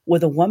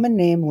with a woman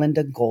named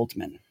Linda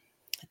Goldman.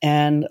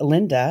 And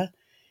Linda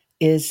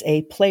is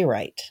a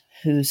playwright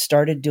who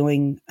started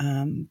doing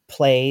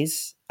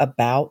plays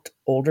about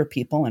older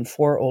people and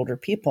for older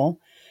people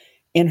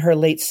in her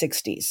late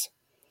 60s.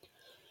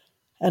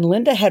 And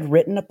Linda had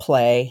written a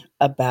play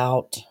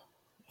about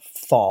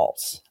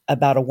falls,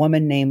 about a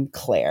woman named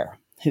Claire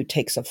who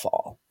takes a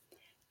fall.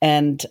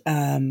 And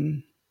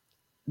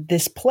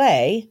this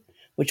play,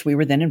 which we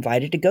were then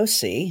invited to go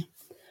see,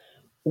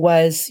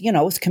 was, it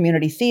was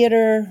community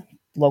theater,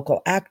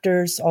 local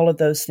actors, all of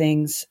those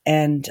things.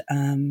 And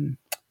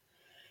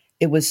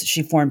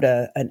she formed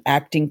an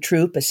acting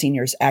troupe, a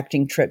seniors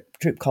acting troupe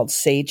called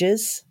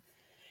MCHES.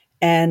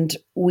 And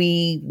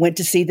we went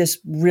to see this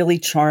really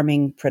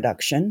charming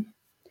production.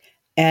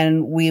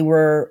 And we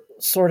were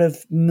sort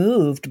of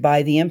moved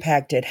by the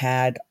impact it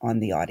had on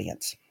the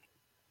audience.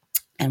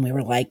 And we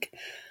were like,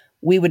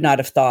 we would not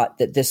have thought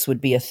that this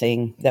would be a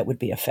thing that would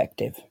be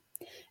effective.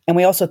 And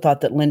we also thought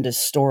that Linda's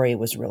story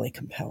was really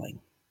compelling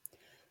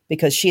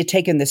because she had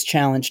taken this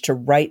challenge to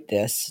write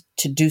this,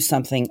 to do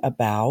something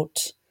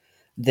about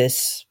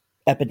this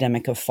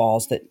epidemic of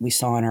falls that we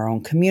saw in our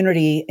own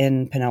community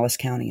in Pinellas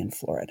County in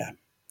Florida.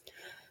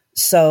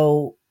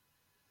 So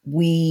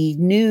we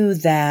knew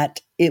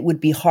that it would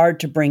be hard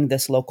to bring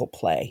this local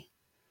play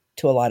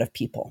to a lot of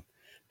people,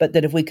 but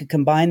that if we could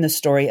combine the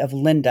story of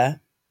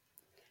Linda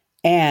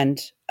and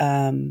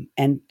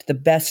the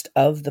best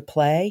of the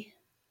play,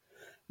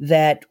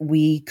 that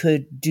we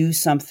could do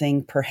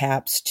something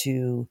perhaps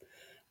to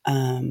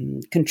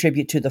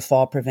contribute to the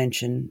fall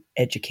prevention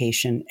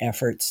education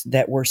efforts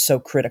that were so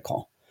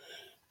critical.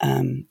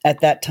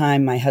 At that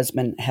time, my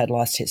husband had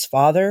lost his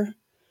father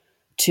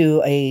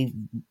to a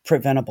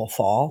preventable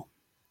fall,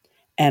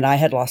 and I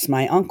had lost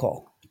my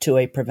uncle to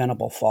a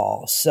preventable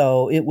fall.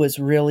 So it was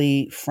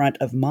really front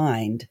of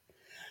mind.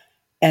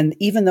 And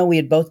even though we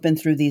had both been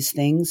through these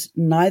things,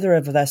 neither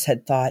of us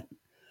had thought,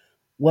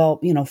 well,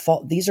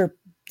 these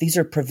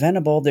are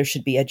preventable. There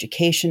should be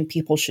education.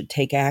 People should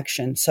take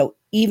action. So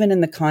even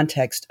in the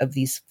context of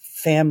these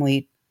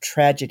family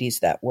tragedies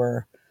that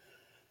were,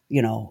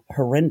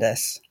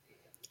 horrendous,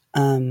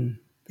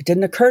 it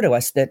didn't occur to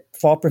us that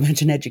fall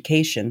prevention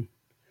education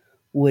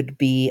would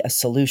be a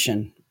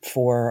solution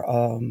for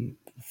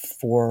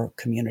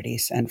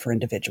communities and for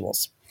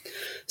individuals.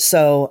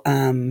 So,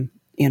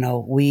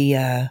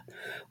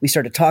 we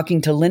started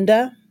talking to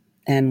Linda.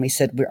 And we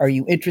said, are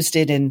you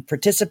interested in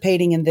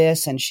participating in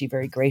this? And she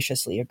very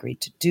graciously agreed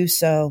to do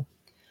so.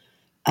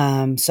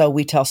 So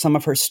we tell some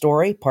of her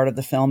story. Part of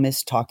the film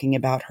is talking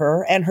about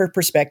her and her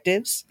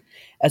perspectives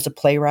as a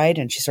playwright.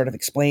 And she sort of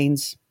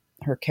explains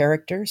her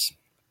characters.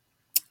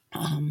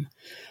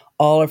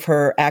 All of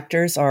her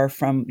actors are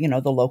from,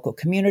 the local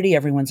community.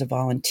 Everyone's a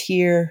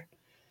volunteer.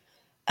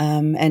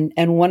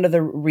 And one of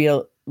the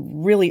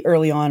really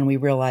early on, we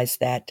realized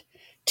that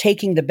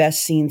taking the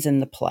best scenes in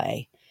the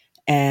play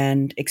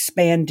and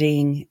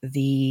expanding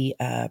the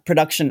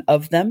production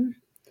of them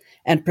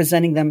and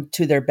presenting them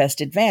to their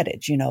best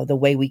advantage, the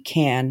way we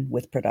can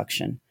with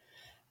production,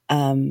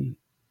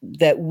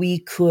 that we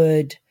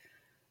could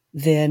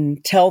then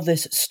tell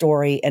this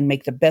story and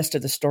make the best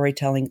of the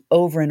storytelling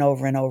over and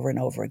over and over and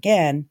over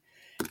again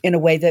in a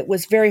way that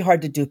was very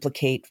hard to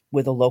duplicate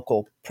with a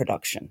local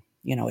production.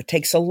 It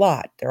takes a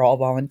lot. They're all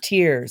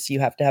volunteers. You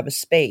have to have a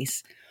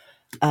space.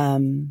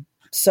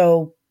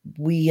 So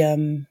we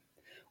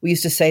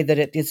used to say that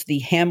it is the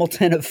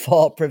Hamilton of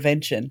fall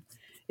prevention,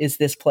 is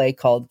this play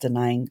called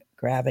Denying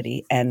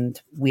Gravity. And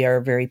we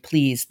are very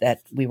pleased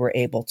that we were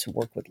able to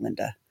work with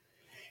Linda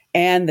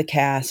and the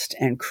cast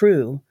and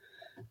crew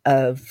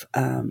of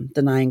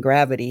Denying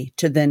Gravity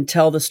to then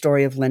tell the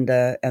story of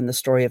Linda and the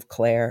story of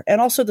Claire, and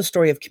also the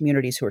story of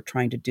communities who are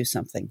trying to do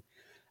something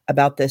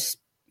about this,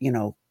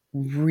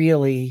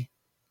 really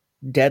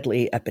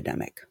deadly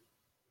epidemic.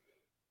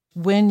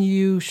 When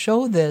you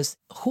show this,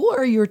 who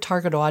are your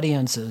target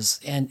audiences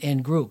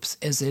and groups?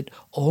 Is it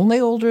only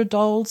older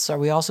adults? Are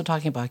we also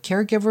talking about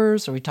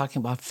caregivers? Are we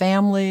talking about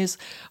families?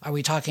 Are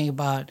we talking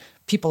about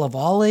people of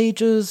all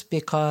ages?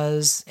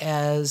 Because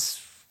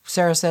as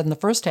Sara said in the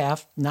first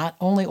half, not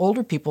only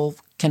older people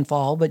can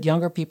fall, but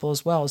younger people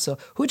as well. So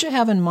who'd you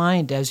have in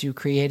mind as you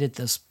created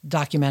this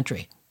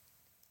documentary?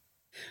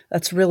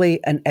 That's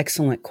really an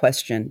excellent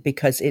question,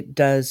 because it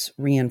does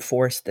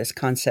reinforce this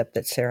concept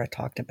that Sara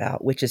talked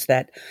about, which is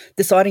that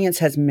this audience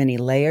has many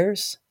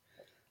layers.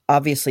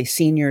 Obviously,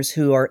 seniors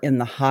who are in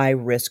the high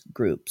risk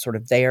group, sort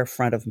of they are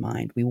front of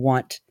mind. We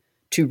want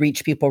to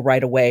reach people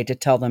right away to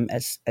tell them,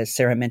 as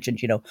Sara mentioned,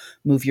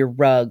 move your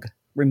rug,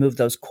 remove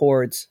those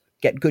cords,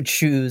 get good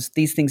shoes,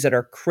 these things that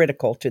are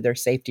critical to their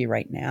safety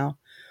right now.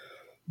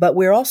 But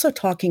we're also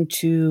talking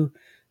to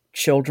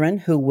children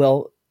who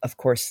will, of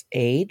course,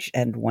 age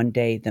and one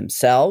day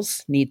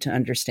themselves need to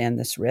understand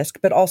this risk,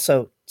 but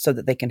also so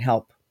that they can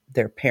help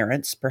their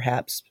parents,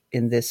 perhaps,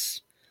 in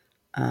this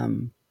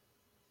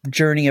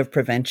journey of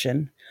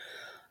prevention,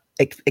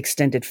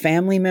 extended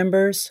family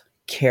members,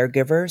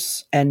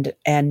 caregivers, and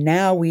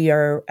now we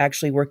are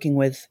actually working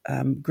with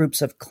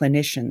groups of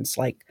clinicians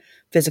like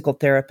physical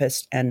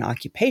therapists and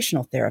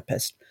occupational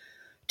therapists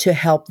to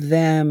help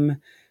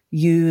them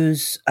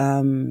use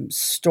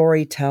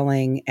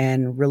storytelling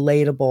and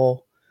relatable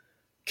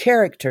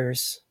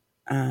characters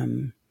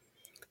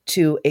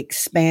to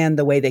expand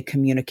the way they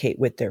communicate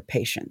with their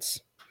patients.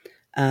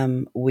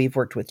 We've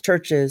worked with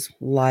churches,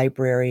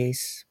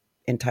 libraries,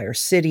 entire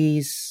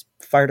cities,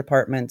 fire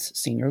departments,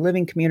 senior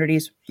living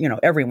communities,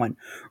 everyone,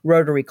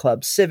 Rotary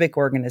clubs, civic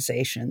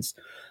organizations,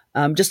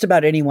 just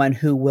about anyone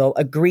who will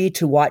agree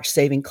to watch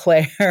Saving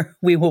Claire,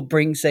 we will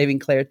bring Saving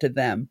Claire to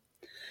them.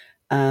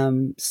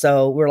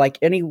 So we're like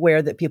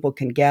anywhere that people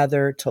can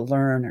gather to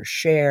learn or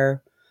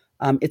share.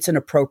 It's an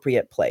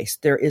appropriate place.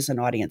 There is an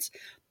audience.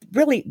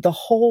 Really,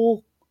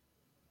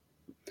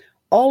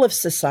 all of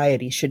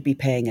society should be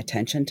paying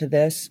attention to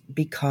this,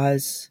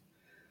 because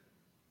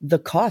the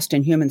cost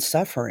in human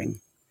suffering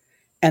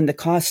and the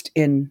cost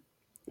in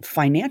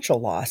financial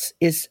loss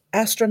is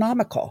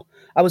astronomical.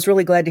 I was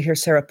really glad to hear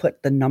Sara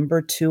put the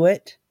number to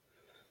it,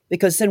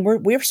 because then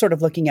we're sort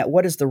of looking at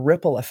what is the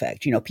ripple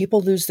effect.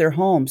 People lose their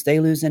homes, they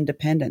lose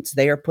independence,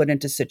 they are put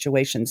into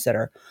situations that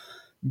are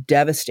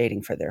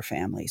devastating for their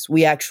families.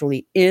 We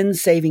actually, in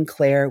Saving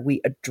Claire,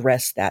 we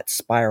address that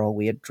spiral.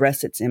 We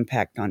address its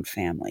impact on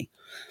family.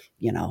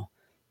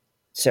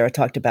 Sara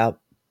talked about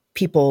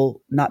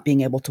people not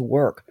being able to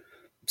work.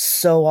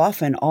 So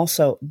often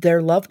also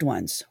their loved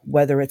ones,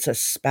 whether it's a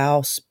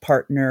spouse,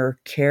 partner,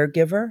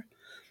 caregiver,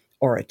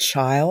 or a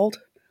child,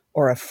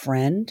 or a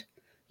friend,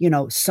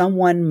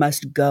 someone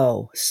must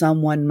go,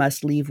 someone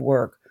must leave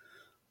work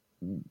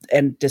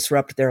and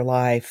disrupt their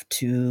life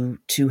to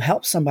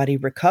help somebody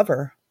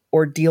recover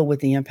or deal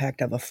with the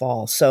impact of a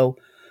fall. So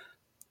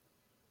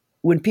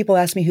when people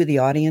ask me who the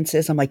audience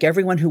is, I'm like,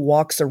 everyone who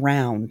walks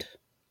around,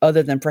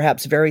 other than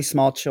perhaps very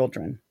small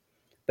children,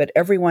 but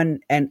everyone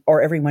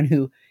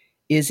who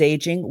is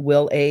aging,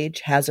 will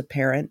age, has a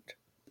parent,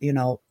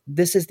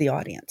 this is the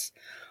audience.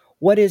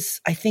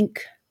 I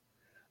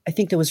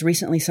think there was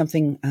recently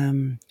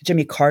something,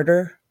 Jimmy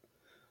Carter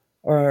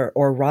or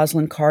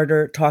Rosalind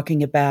Carter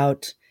talking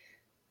about,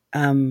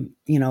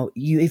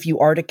 if you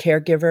are a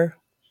caregiver,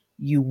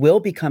 you will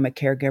become a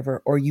caregiver,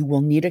 or you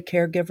will need a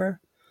caregiver.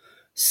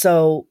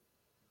 So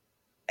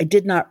I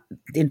did not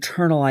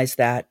internalize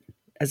that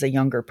as a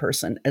younger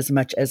person as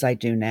much as I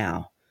do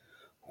now,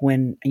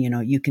 when,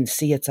 you can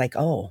see it's like,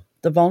 oh,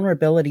 the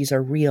vulnerabilities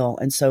are real.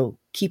 And so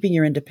keeping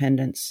your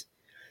independence,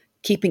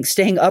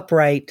 staying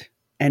upright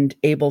and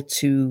able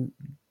to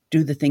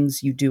do the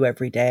things you do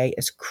every day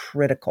is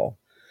critical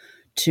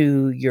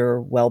to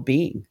your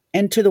well-being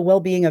and to the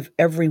well-being of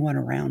everyone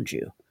around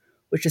you,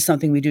 which is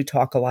something we do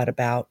talk a lot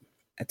about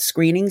at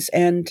screenings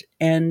and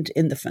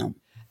in the film.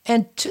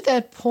 And to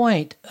that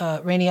point,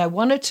 Rainie, I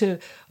wanted to,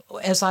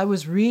 as I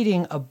was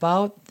reading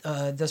about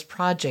this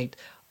project,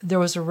 there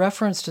was a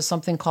reference to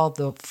something called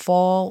the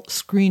Fall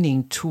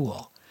Screening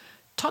Tool.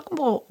 Talk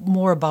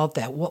more about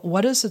that.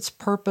 What is its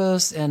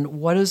purpose, and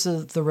what is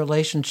the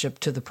relationship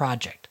to the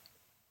project?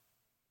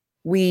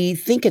 We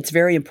think it's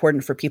very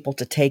important for people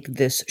to take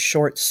this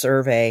short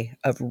survey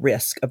of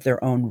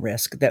their own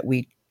risk, that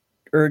we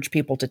urge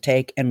people to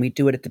take, and we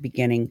do it at the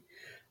beginning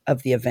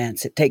of the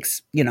events. It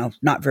takes,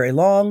 not very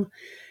long,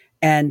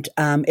 and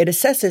it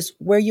assesses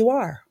where you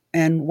are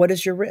and what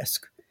is your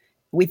risk.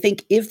 We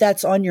think if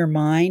that's on your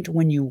mind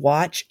when you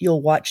watch,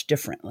 you'll watch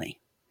differently.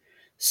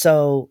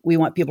 So we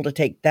want people to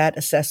take that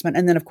assessment.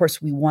 And then, of course,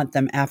 we want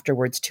them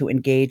afterwards to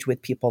engage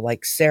with people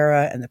like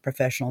Sara and the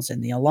professionals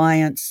in the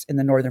Alliance, in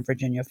the Northern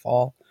Virginia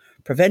Fall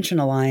Prevention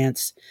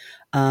Alliance,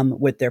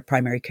 with their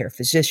primary care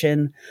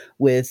physician,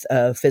 with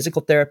a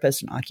physical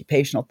therapist, an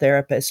occupational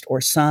therapist, or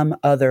some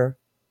other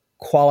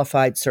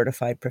qualified,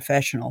 certified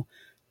professional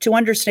to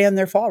understand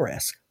their fall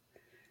risk.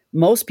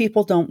 Most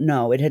people don't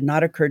know. It had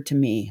not occurred to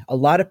me. A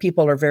lot of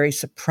people are very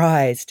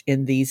surprised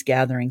in these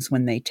gatherings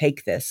when they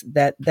take this,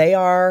 that they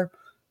are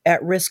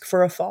at risk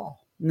for a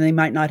fall. And they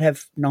might not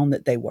have known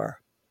that they were,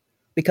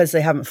 because they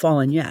haven't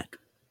fallen yet.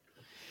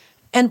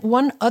 And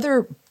one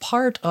other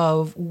part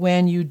of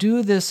when you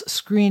do this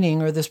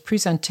screening or this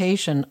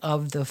presentation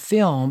of the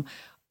film,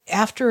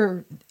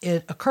 after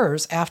it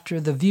occurs,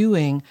 after the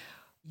viewing,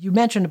 you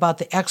mentioned about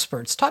the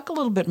experts. Talk a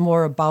little bit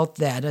more about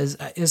that.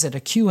 Is it a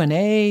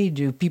Q&A?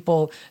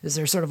 Is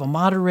there sort of a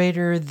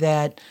moderator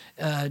that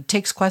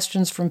takes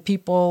questions from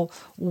people?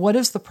 What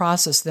is the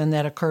process then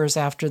that occurs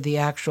after the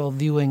actual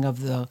viewing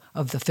of the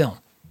film?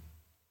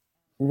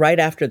 Right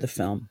after the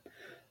film,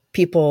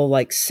 people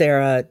like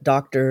Sara,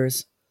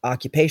 doctors,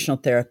 occupational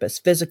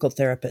therapists, physical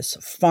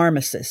therapists,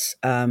 pharmacists,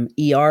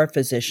 ER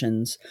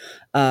physicians,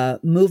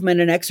 movement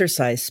and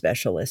exercise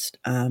specialists,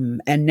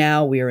 and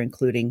now we are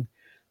including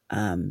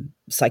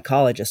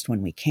psychologists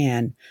when we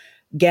can,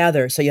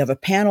 gather. So you have a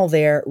panel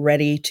there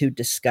ready to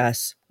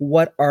discuss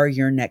what are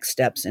your next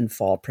steps in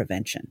fall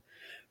prevention.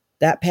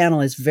 That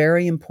panel is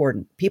very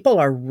important. People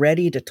are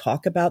ready to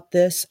talk about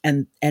this,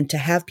 and to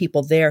have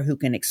people there who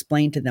can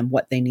explain to them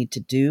what they need to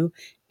do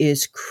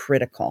is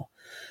critical.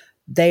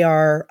 They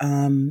are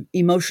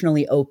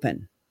emotionally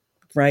open,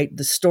 right?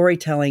 The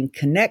storytelling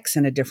connects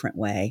in a different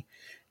way,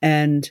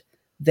 and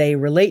they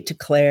relate to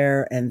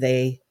Claire, and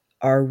they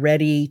are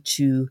ready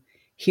to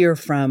hear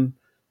from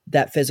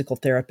that physical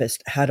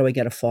therapist, how do I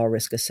get a fall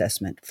risk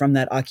assessment? From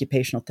that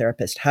occupational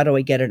therapist, how do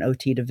I get an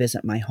OT to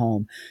visit my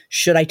home?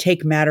 Should I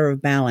take Matter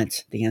of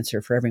Balance? The answer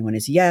for everyone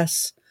is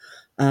yes,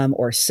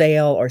 or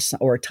Sail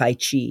or Tai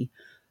Chi.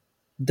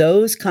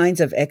 Those kinds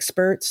of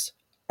experts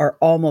are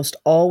almost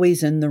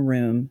always in the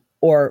room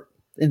or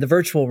in the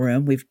virtual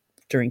room.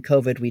 During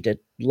COVID, we did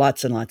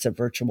lots and lots of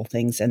virtual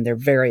things, and they're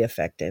very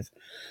effective,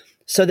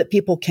 so that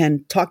people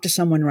can talk to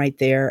someone right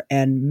there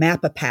and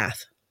map a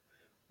path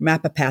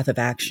of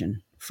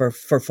action for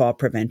fall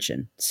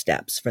prevention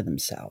steps for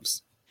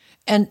themselves.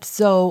 And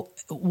so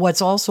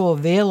what's also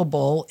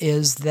available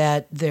is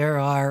that there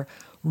are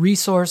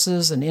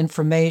resources and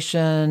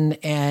information,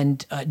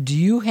 and do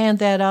you hand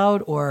that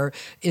out, or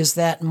is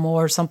that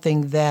more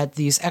something that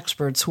these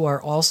experts who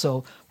are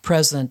also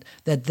present,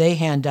 that they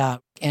hand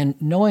out? And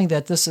knowing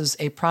that this is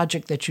a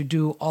project that you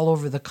do all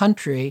over the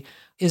country,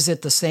 is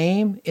it the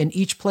same in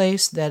each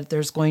place, that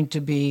there's going to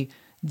be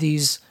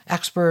these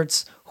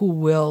experts who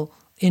will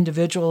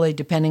individually,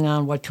 depending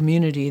on what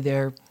community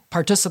they're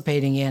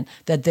participating in,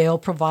 that they'll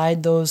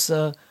provide those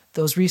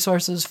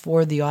resources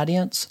for the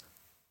audience?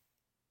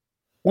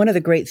 One of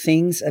the great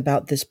things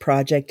about this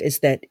project is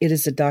that it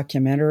is a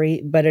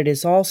documentary, but it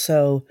is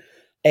also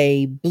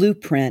a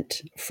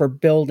blueprint for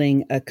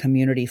building a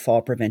community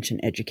fall prevention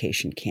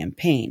education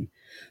campaign.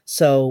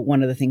 So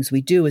one of the things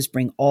we do is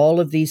bring all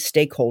of these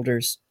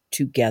stakeholders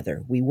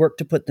together. We work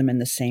to put them in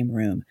the same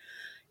room.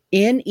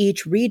 In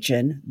each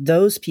region,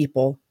 those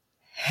people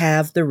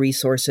have the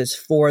resources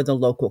for the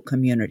local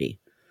community,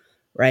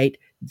 right?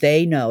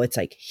 They know, it's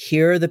like,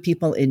 here are the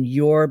people in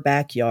your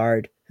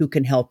backyard who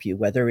can help you,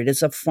 whether it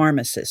is a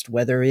pharmacist,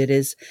 whether it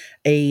is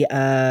a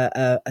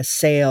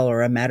sale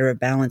or a matter of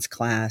balance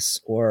class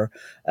or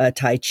a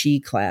Tai Chi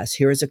class.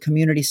 Here is a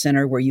community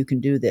center where you can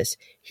do this.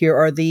 Here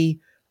are the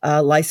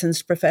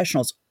licensed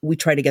professionals. We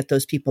try to get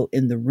those people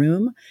in the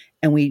room,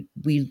 and we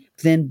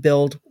then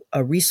build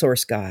a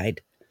resource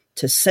guide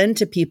to send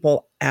to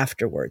people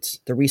afterwards.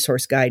 The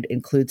resource guide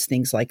includes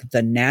things like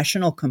the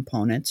national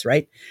components,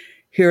 right?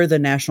 Here are the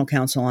National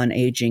Council on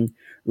Aging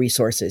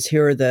resources.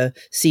 Here are the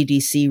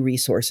CDC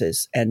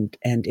resources and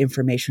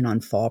information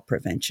on fall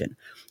prevention.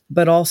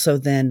 But also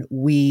then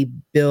we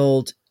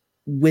build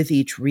with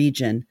each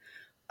region,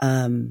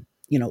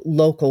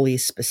 locally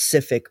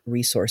specific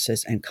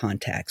resources and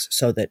contacts,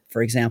 so that,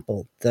 for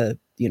example,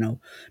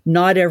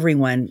 not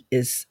everyone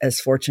is as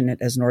fortunate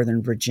as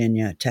Northern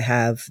Virginia to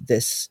have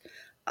this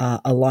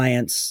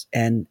alliance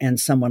and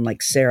someone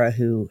like Sara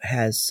who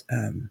has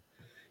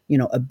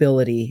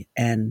ability,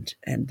 and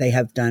they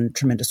have done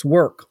tremendous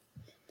work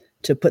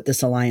to put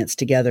this alliance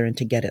together and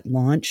to get it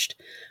launched.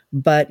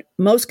 But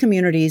most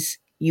communities,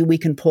 we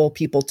can pull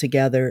people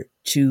together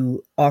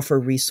to offer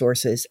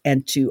resources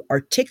and to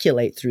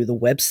articulate through the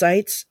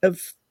websites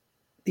of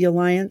the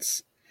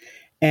alliance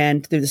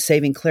and through the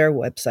Saving Claire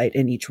website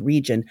in each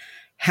region.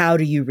 How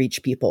do you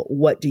reach people?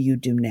 What do you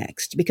do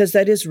next? Because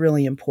that is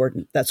really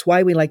important. That's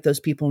why we like those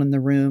people in the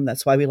room.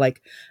 That's why we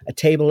like a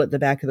table at the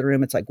back of the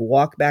room. It's like,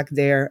 walk back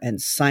there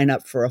and sign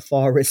up for a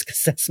fall risk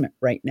assessment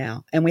right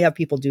now. And we have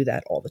people do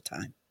that all the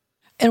time.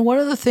 And one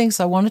of the things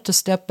I wanted to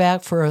step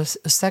back for a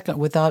second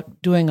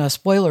without doing a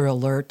spoiler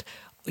alert,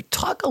 we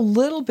talk a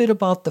little bit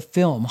about the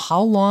film.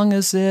 How long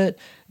is it?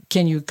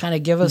 Can you kind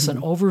of give us an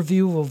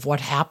overview of what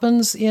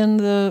happens in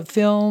the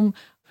film?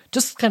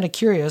 Just kind of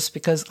curious,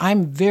 because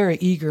I'm very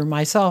eager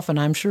myself, and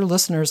I'm sure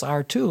listeners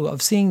are too,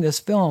 of seeing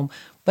this film.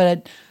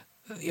 But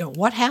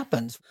what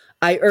happens?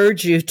 I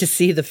urge you to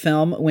see the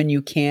film when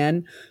you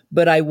can,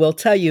 but I will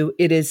tell you,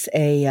 it is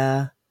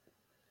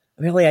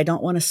really, I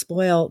don't want to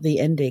spoil the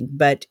ending,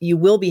 but you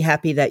will be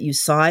happy that you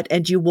saw it,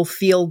 and you will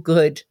feel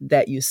good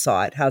that you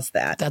saw it. How's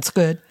that? That's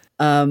good.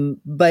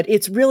 But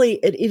it's really,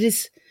 it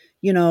is,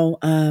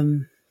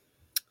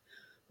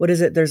 what is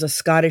it? There's a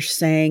Scottish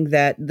saying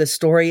that the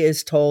story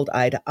is told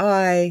eye to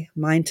eye,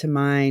 mind to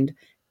mind,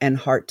 and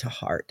heart to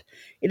heart.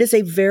 It is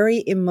a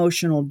very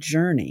emotional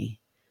journey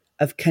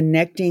of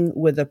connecting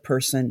with a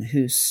person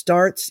who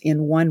starts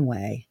in one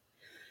way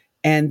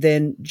and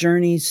then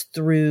journeys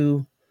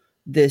through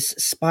this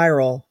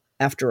spiral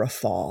after a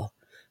fall.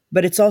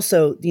 But it's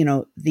also,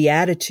 the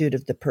attitude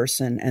of the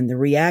person and the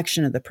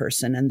reaction of the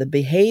person and the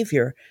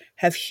behavior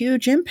have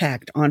huge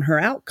impact on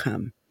her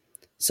outcome.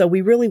 So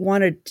we really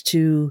wanted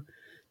to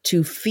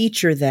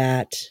feature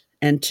that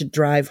and to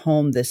drive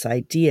home this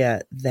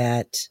idea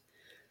that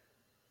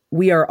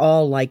we are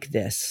all like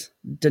this: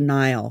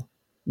 denial,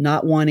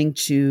 not wanting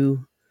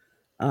to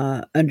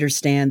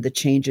understand the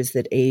changes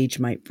that age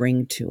might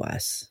bring to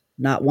us,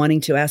 not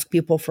wanting to ask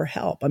people for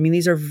help. I mean,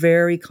 these are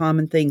very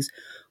common things.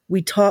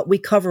 We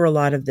cover a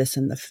lot of this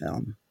in the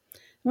film.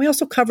 We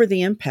also cover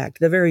the impact,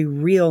 the very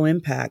real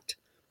impact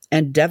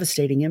and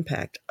devastating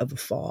impact of a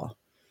fall.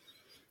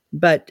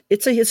 But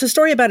it's a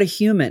story about a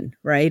human,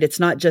 right? It's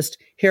not just,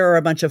 here are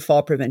a bunch of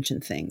fall prevention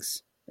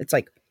things. It's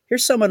like,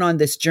 here's someone on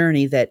this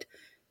journey that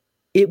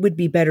it would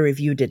be better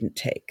if you didn't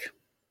take.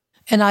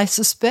 And I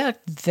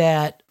suspect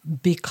that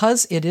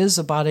because it is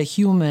about a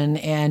human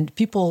and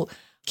people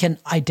can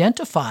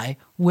identify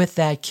with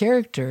that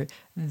character,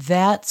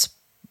 that's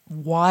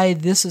why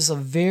this is a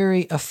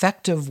very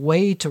effective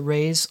way to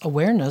raise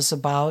awareness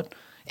about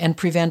and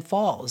prevent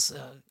falls.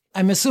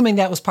 I'm assuming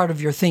that was part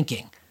of your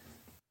thinking.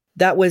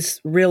 That was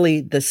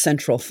really the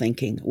central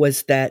thinking,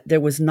 was that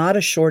there was not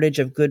a shortage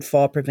of good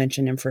fall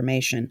prevention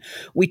information.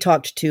 We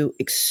talked to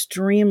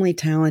extremely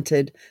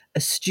talented,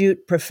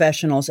 astute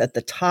professionals at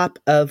the top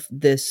of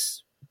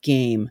this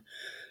game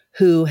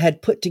who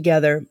had put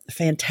together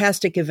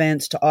fantastic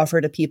events to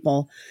offer to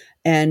people,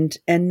 and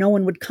no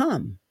one would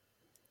come,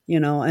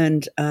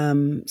 and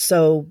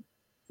so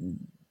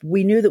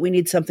we knew that we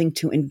need something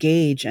to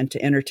engage and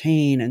to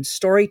entertain, and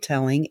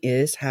storytelling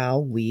is how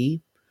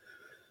we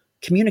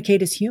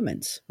communicate as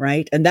humans,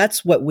 right? And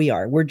that's what we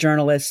are. We're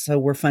journalists, so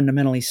we're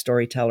fundamentally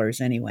storytellers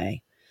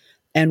anyway.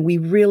 And we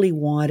really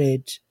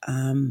wanted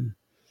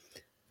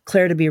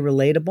Claire to be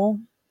relatable,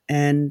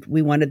 and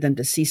we wanted them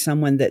to see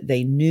someone that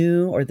they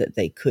knew or that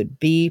they could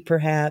be,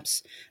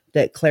 perhaps,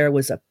 that Claire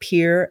was a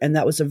peer, and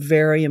that was a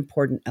very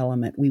important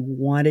element. We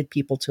wanted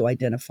people to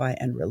identify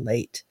and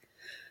relate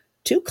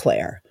to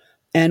Claire.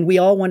 And we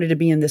all wanted to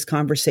be in this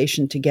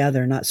conversation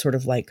together, not sort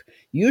of like,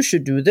 you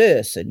should do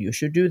this and you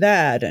should do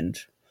that. And,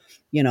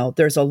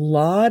 there's a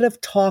lot of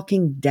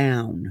talking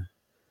down.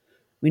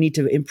 We need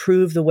to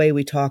improve the way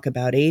we talk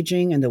about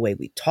aging and the way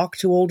we talk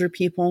to older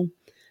people.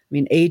 I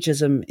mean,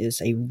 ageism is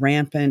a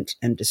rampant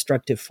and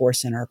destructive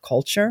force in our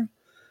culture.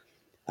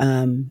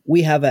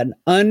 We have an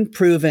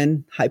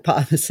unproven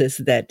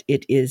hypothesis that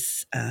it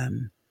is,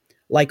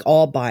 like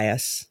all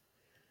bias,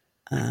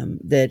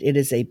 that it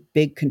is a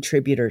big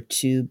contributor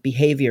to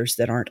behaviors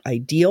that aren't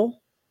ideal.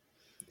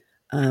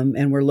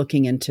 And we're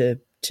looking into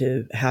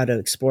how to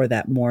explore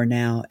that more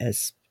now,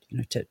 as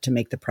to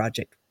make the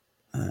project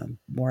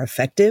more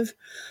effective.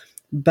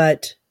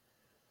 But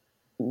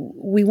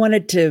we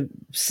wanted to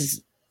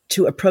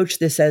approach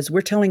this as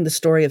we're telling the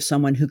story of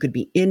someone who could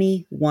be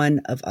any one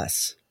of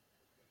us,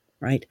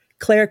 right?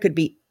 Claire could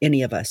be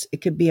any of us. It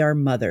could be our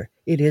mother.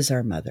 It is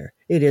our mother.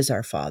 It is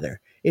our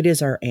father. It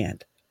is our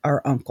aunt,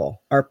 our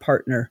uncle, our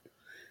partner.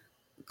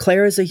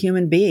 Claire is a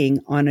human being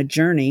on a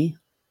journey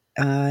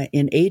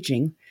in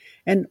aging.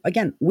 And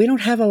again, we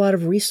don't have a lot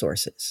of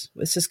resources.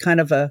 This is kind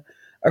of a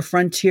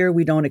frontier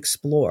we don't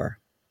explore.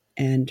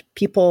 And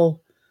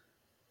people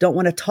don't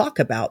want to talk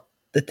about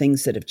the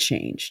things that have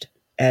changed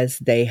as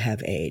they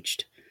have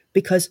aged,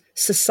 because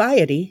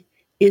society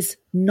is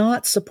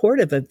not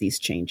supportive of these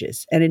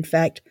changes. And in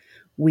fact,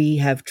 we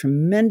have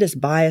tremendous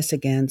bias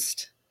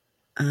against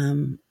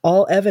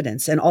all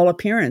evidence and all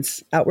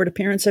outward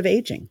appearance of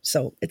aging.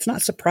 So it's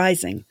not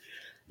surprising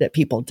that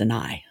people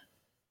deny.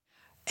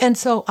 And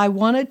so I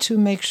wanted to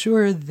make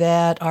sure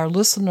that our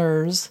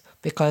listeners,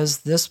 because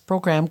this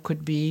program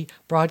could be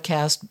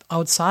broadcast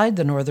outside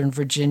the Northern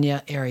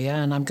Virginia area,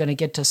 and I'm going to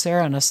get to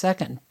Sara in a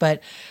second,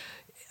 but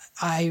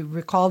I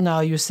recall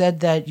now you said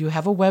that you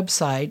have a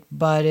website,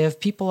 but if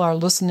people are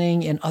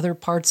listening in other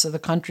parts of the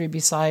country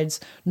besides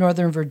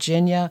Northern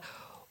Virginia,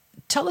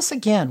 tell us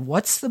again,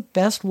 what's the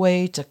best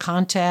way to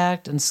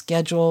contact and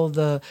schedule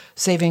the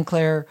Saving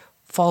Claire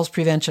Falls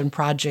Prevention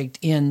Project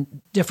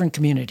in different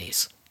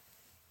communities?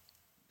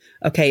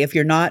 Okay, if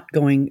you're not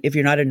in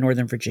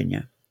Northern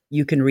Virginia,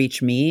 you can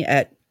reach me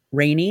at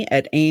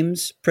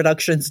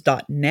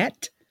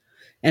Rainie@amesproductions.net,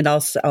 and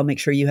I'll make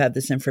sure you have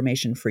this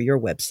information for your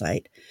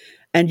website.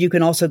 And you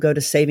can also go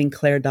to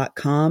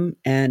savingclaire.com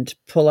and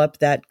pull up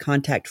that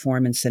contact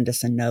form and send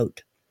us a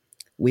note.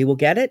 We will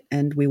get it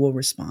and we will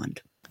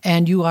respond.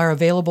 And you are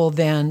available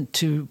then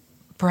to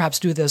perhaps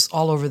do this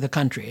all over the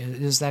country.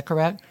 Is that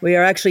correct? We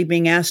are actually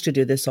being asked to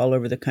do this all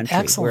over the country.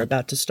 Excellent. We're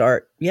about to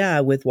start,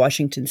 with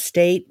Washington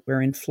State.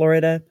 We're in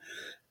Florida.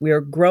 We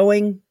are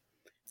growing.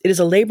 It is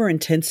a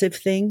labor-intensive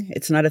thing.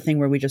 It's not a thing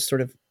where we just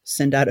sort of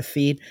send out a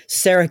feed.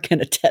 Sara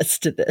can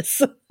attest to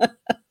this.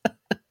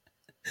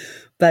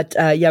 But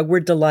we're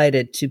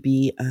delighted to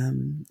be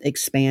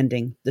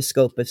expanding the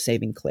scope of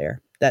Saving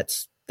Claire. That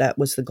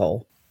was the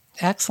goal.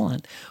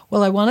 Excellent.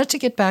 Well, I wanted to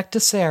get back to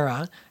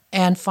Sara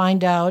and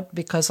find out,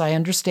 because I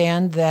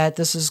understand that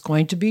this is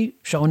going to be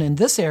shown in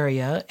this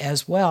area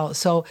as well.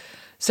 So,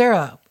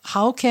 Sara,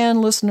 how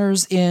can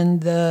listeners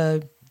in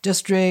the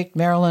District,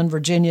 Maryland,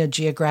 Virginia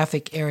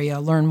geographic area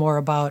learn more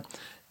about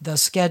the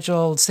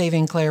scheduled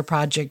Saving Claire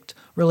Project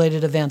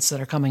related events that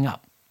are coming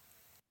up?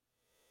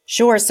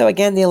 Sure. So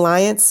again, the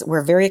Alliance,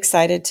 we're very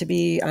excited to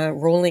be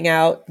rolling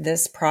out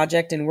this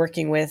project and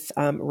working with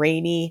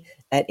Rainie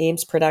at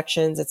Ames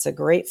Productions. It's a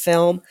great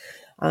film.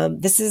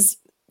 This is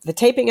the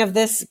taping of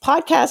this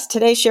podcast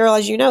today, Cheryl.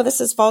 As you know,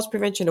 this is Falls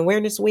Prevention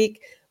Awareness Week,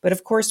 but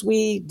of course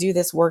we do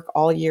this work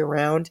all year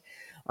round.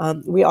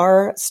 We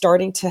are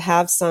starting to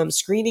have some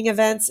screening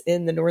events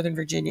in the Northern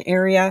Virginia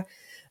area.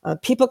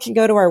 People can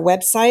go to our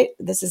website.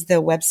 This is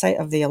the website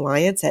of the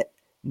Alliance at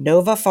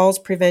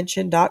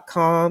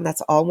novafallsprevention.com.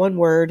 That's all one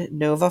word,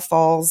 Nova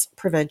Falls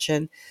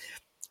Prevention.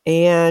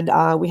 And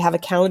we have a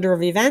calendar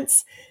of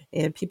events,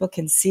 and people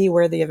can see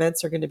where the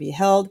events are going to be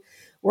held.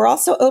 We're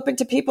also open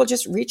to people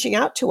just reaching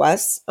out to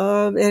us.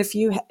 And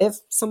if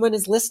someone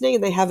is listening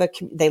and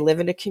they live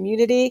in a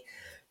community,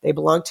 they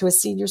belong to a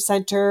senior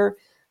center,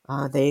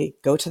 they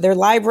go to their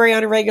library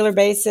on a regular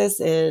basis,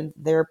 and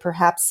their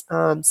perhaps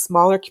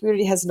smaller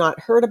community has not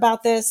heard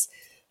about this,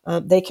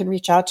 they can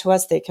reach out to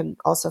us. They can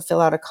also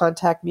fill out a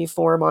contact me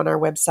form on our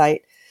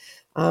website,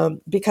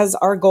 because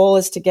our goal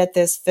is to get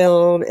this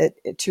film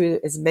to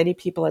as many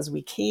people as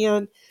we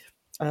can.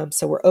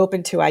 So we're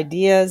open to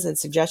ideas and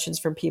suggestions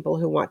from people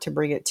who want to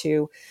bring it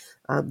to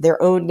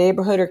their own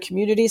neighborhood or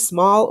community,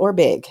 small or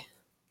big.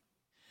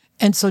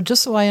 And so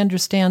just so I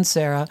understand,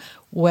 Sara,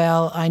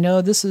 well, I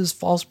know this is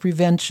Falls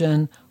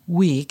Prevention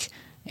Week,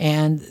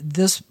 and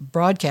this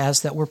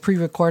broadcast that we're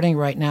pre-recording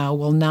right now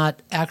will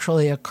not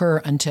actually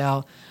occur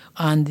until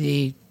on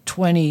the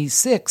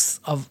 26th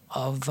of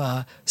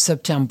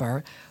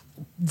September.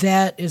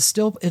 It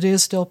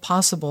is still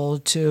possible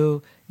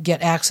to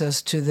get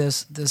access to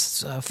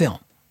this film.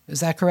 Is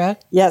that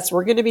correct? Yes,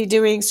 we're going to be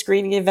doing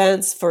screening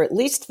events for at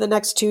least the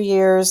next 2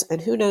 years,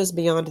 and who knows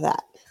beyond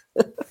that.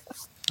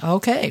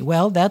 Okay,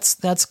 well,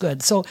 that's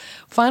good. So,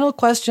 final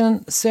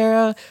question,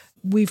 Sara.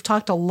 We've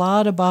talked a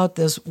lot about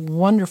this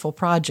wonderful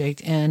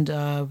project, and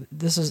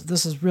this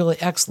is really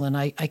excellent.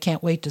 I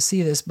can't wait to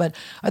see this. But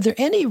are there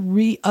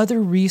any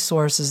other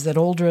resources that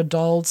older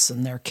adults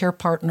and their care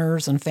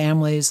partners and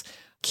families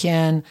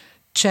can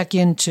check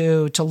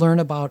into to learn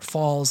about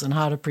falls and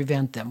how to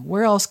prevent them?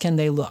 Where else can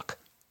they look?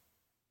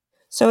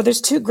 So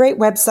there's two great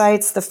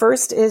websites. The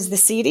first is the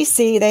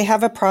CDC. They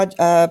have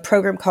a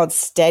program called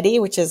STEADY,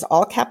 which is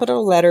all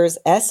capital letters,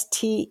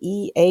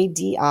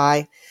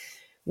 STEADI,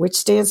 which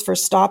stands for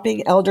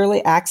Stopping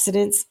Elderly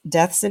Accidents,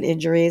 Deaths, and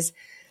Injuries.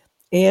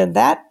 And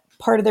that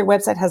part of their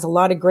website has a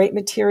lot of great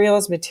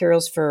materials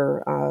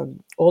for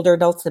older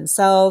adults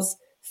themselves,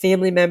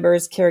 family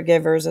members,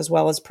 caregivers, as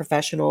well as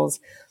professionals.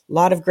 A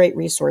lot of great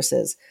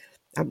resources.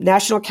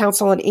 National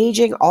Council on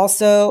Aging,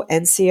 also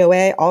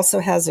NCOA, also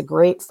has a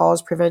great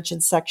falls prevention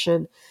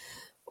section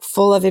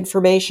full of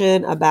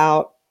information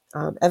about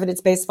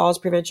evidence-based falls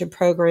prevention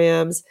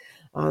programs,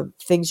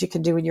 things you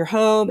can do in your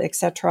home,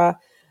 etc.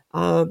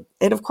 And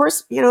of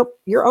course,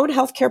 your own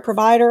healthcare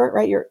provider,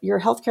 right? Your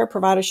healthcare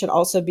provider should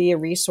also be a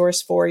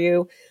resource for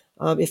you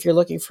if you're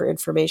looking for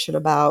information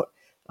about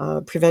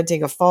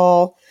preventing a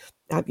fall.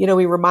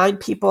 We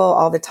remind people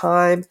all the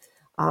time,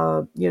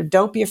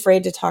 don't be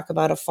afraid to talk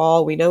about a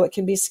fall. We know it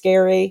can be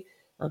scary.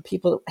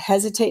 People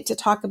hesitate to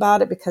talk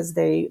about it because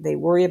they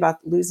worry about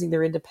losing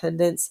their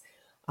independence.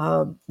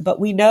 But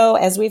we know,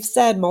 as we've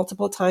said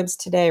multiple times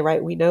today,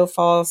 right? We know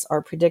falls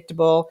are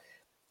predictable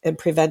and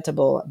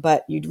preventable,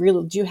 but you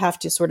really do have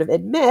to sort of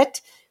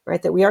admit,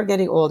 right, that we are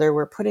getting older.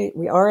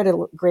 We are at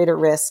a greater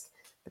risk,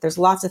 but there's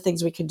lots of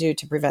things we can do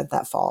to prevent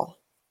that fall.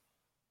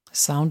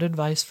 Sound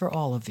advice for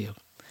all of you.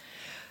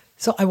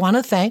 So I want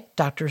to thank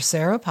Dr.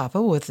 Sara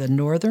Pappa with the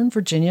Northern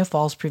Virginia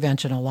Falls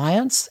Prevention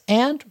Alliance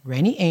and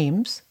Rainie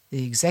Ames,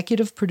 the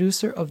executive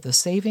producer of the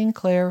Saving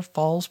Clare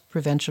Falls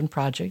Prevention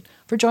Project,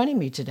 for joining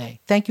me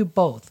today. Thank you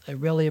both. I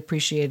really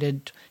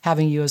appreciated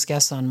having you as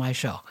guests on my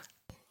show.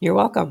 You're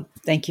welcome.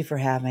 Thank you for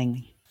having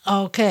me.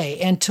 Okay,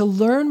 and to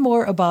learn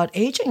more about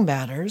Aging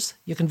Matters,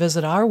 you can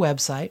visit our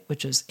website,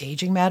 which is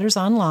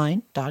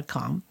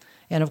agingmattersonline.com.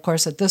 And of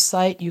course, at this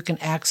site, you can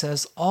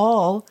access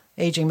all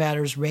Aging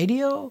Matters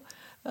radio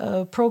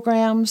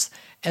programs,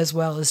 as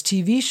well as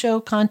TV show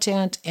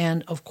content,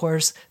 and of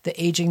course,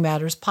 the Aging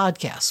Matters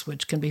podcast,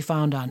 which can be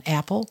found on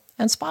Apple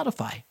and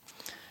Spotify.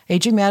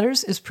 Aging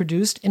Matters is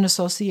produced in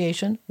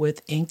association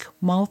with Ink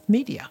Mouth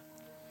Media.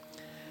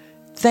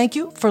 Thank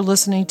you for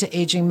listening to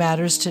Aging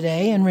Matters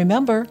today, and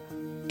remember,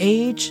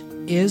 age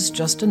is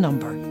just a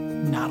number,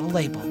 not a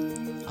label.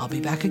 I'll be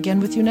back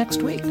again with you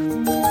next week.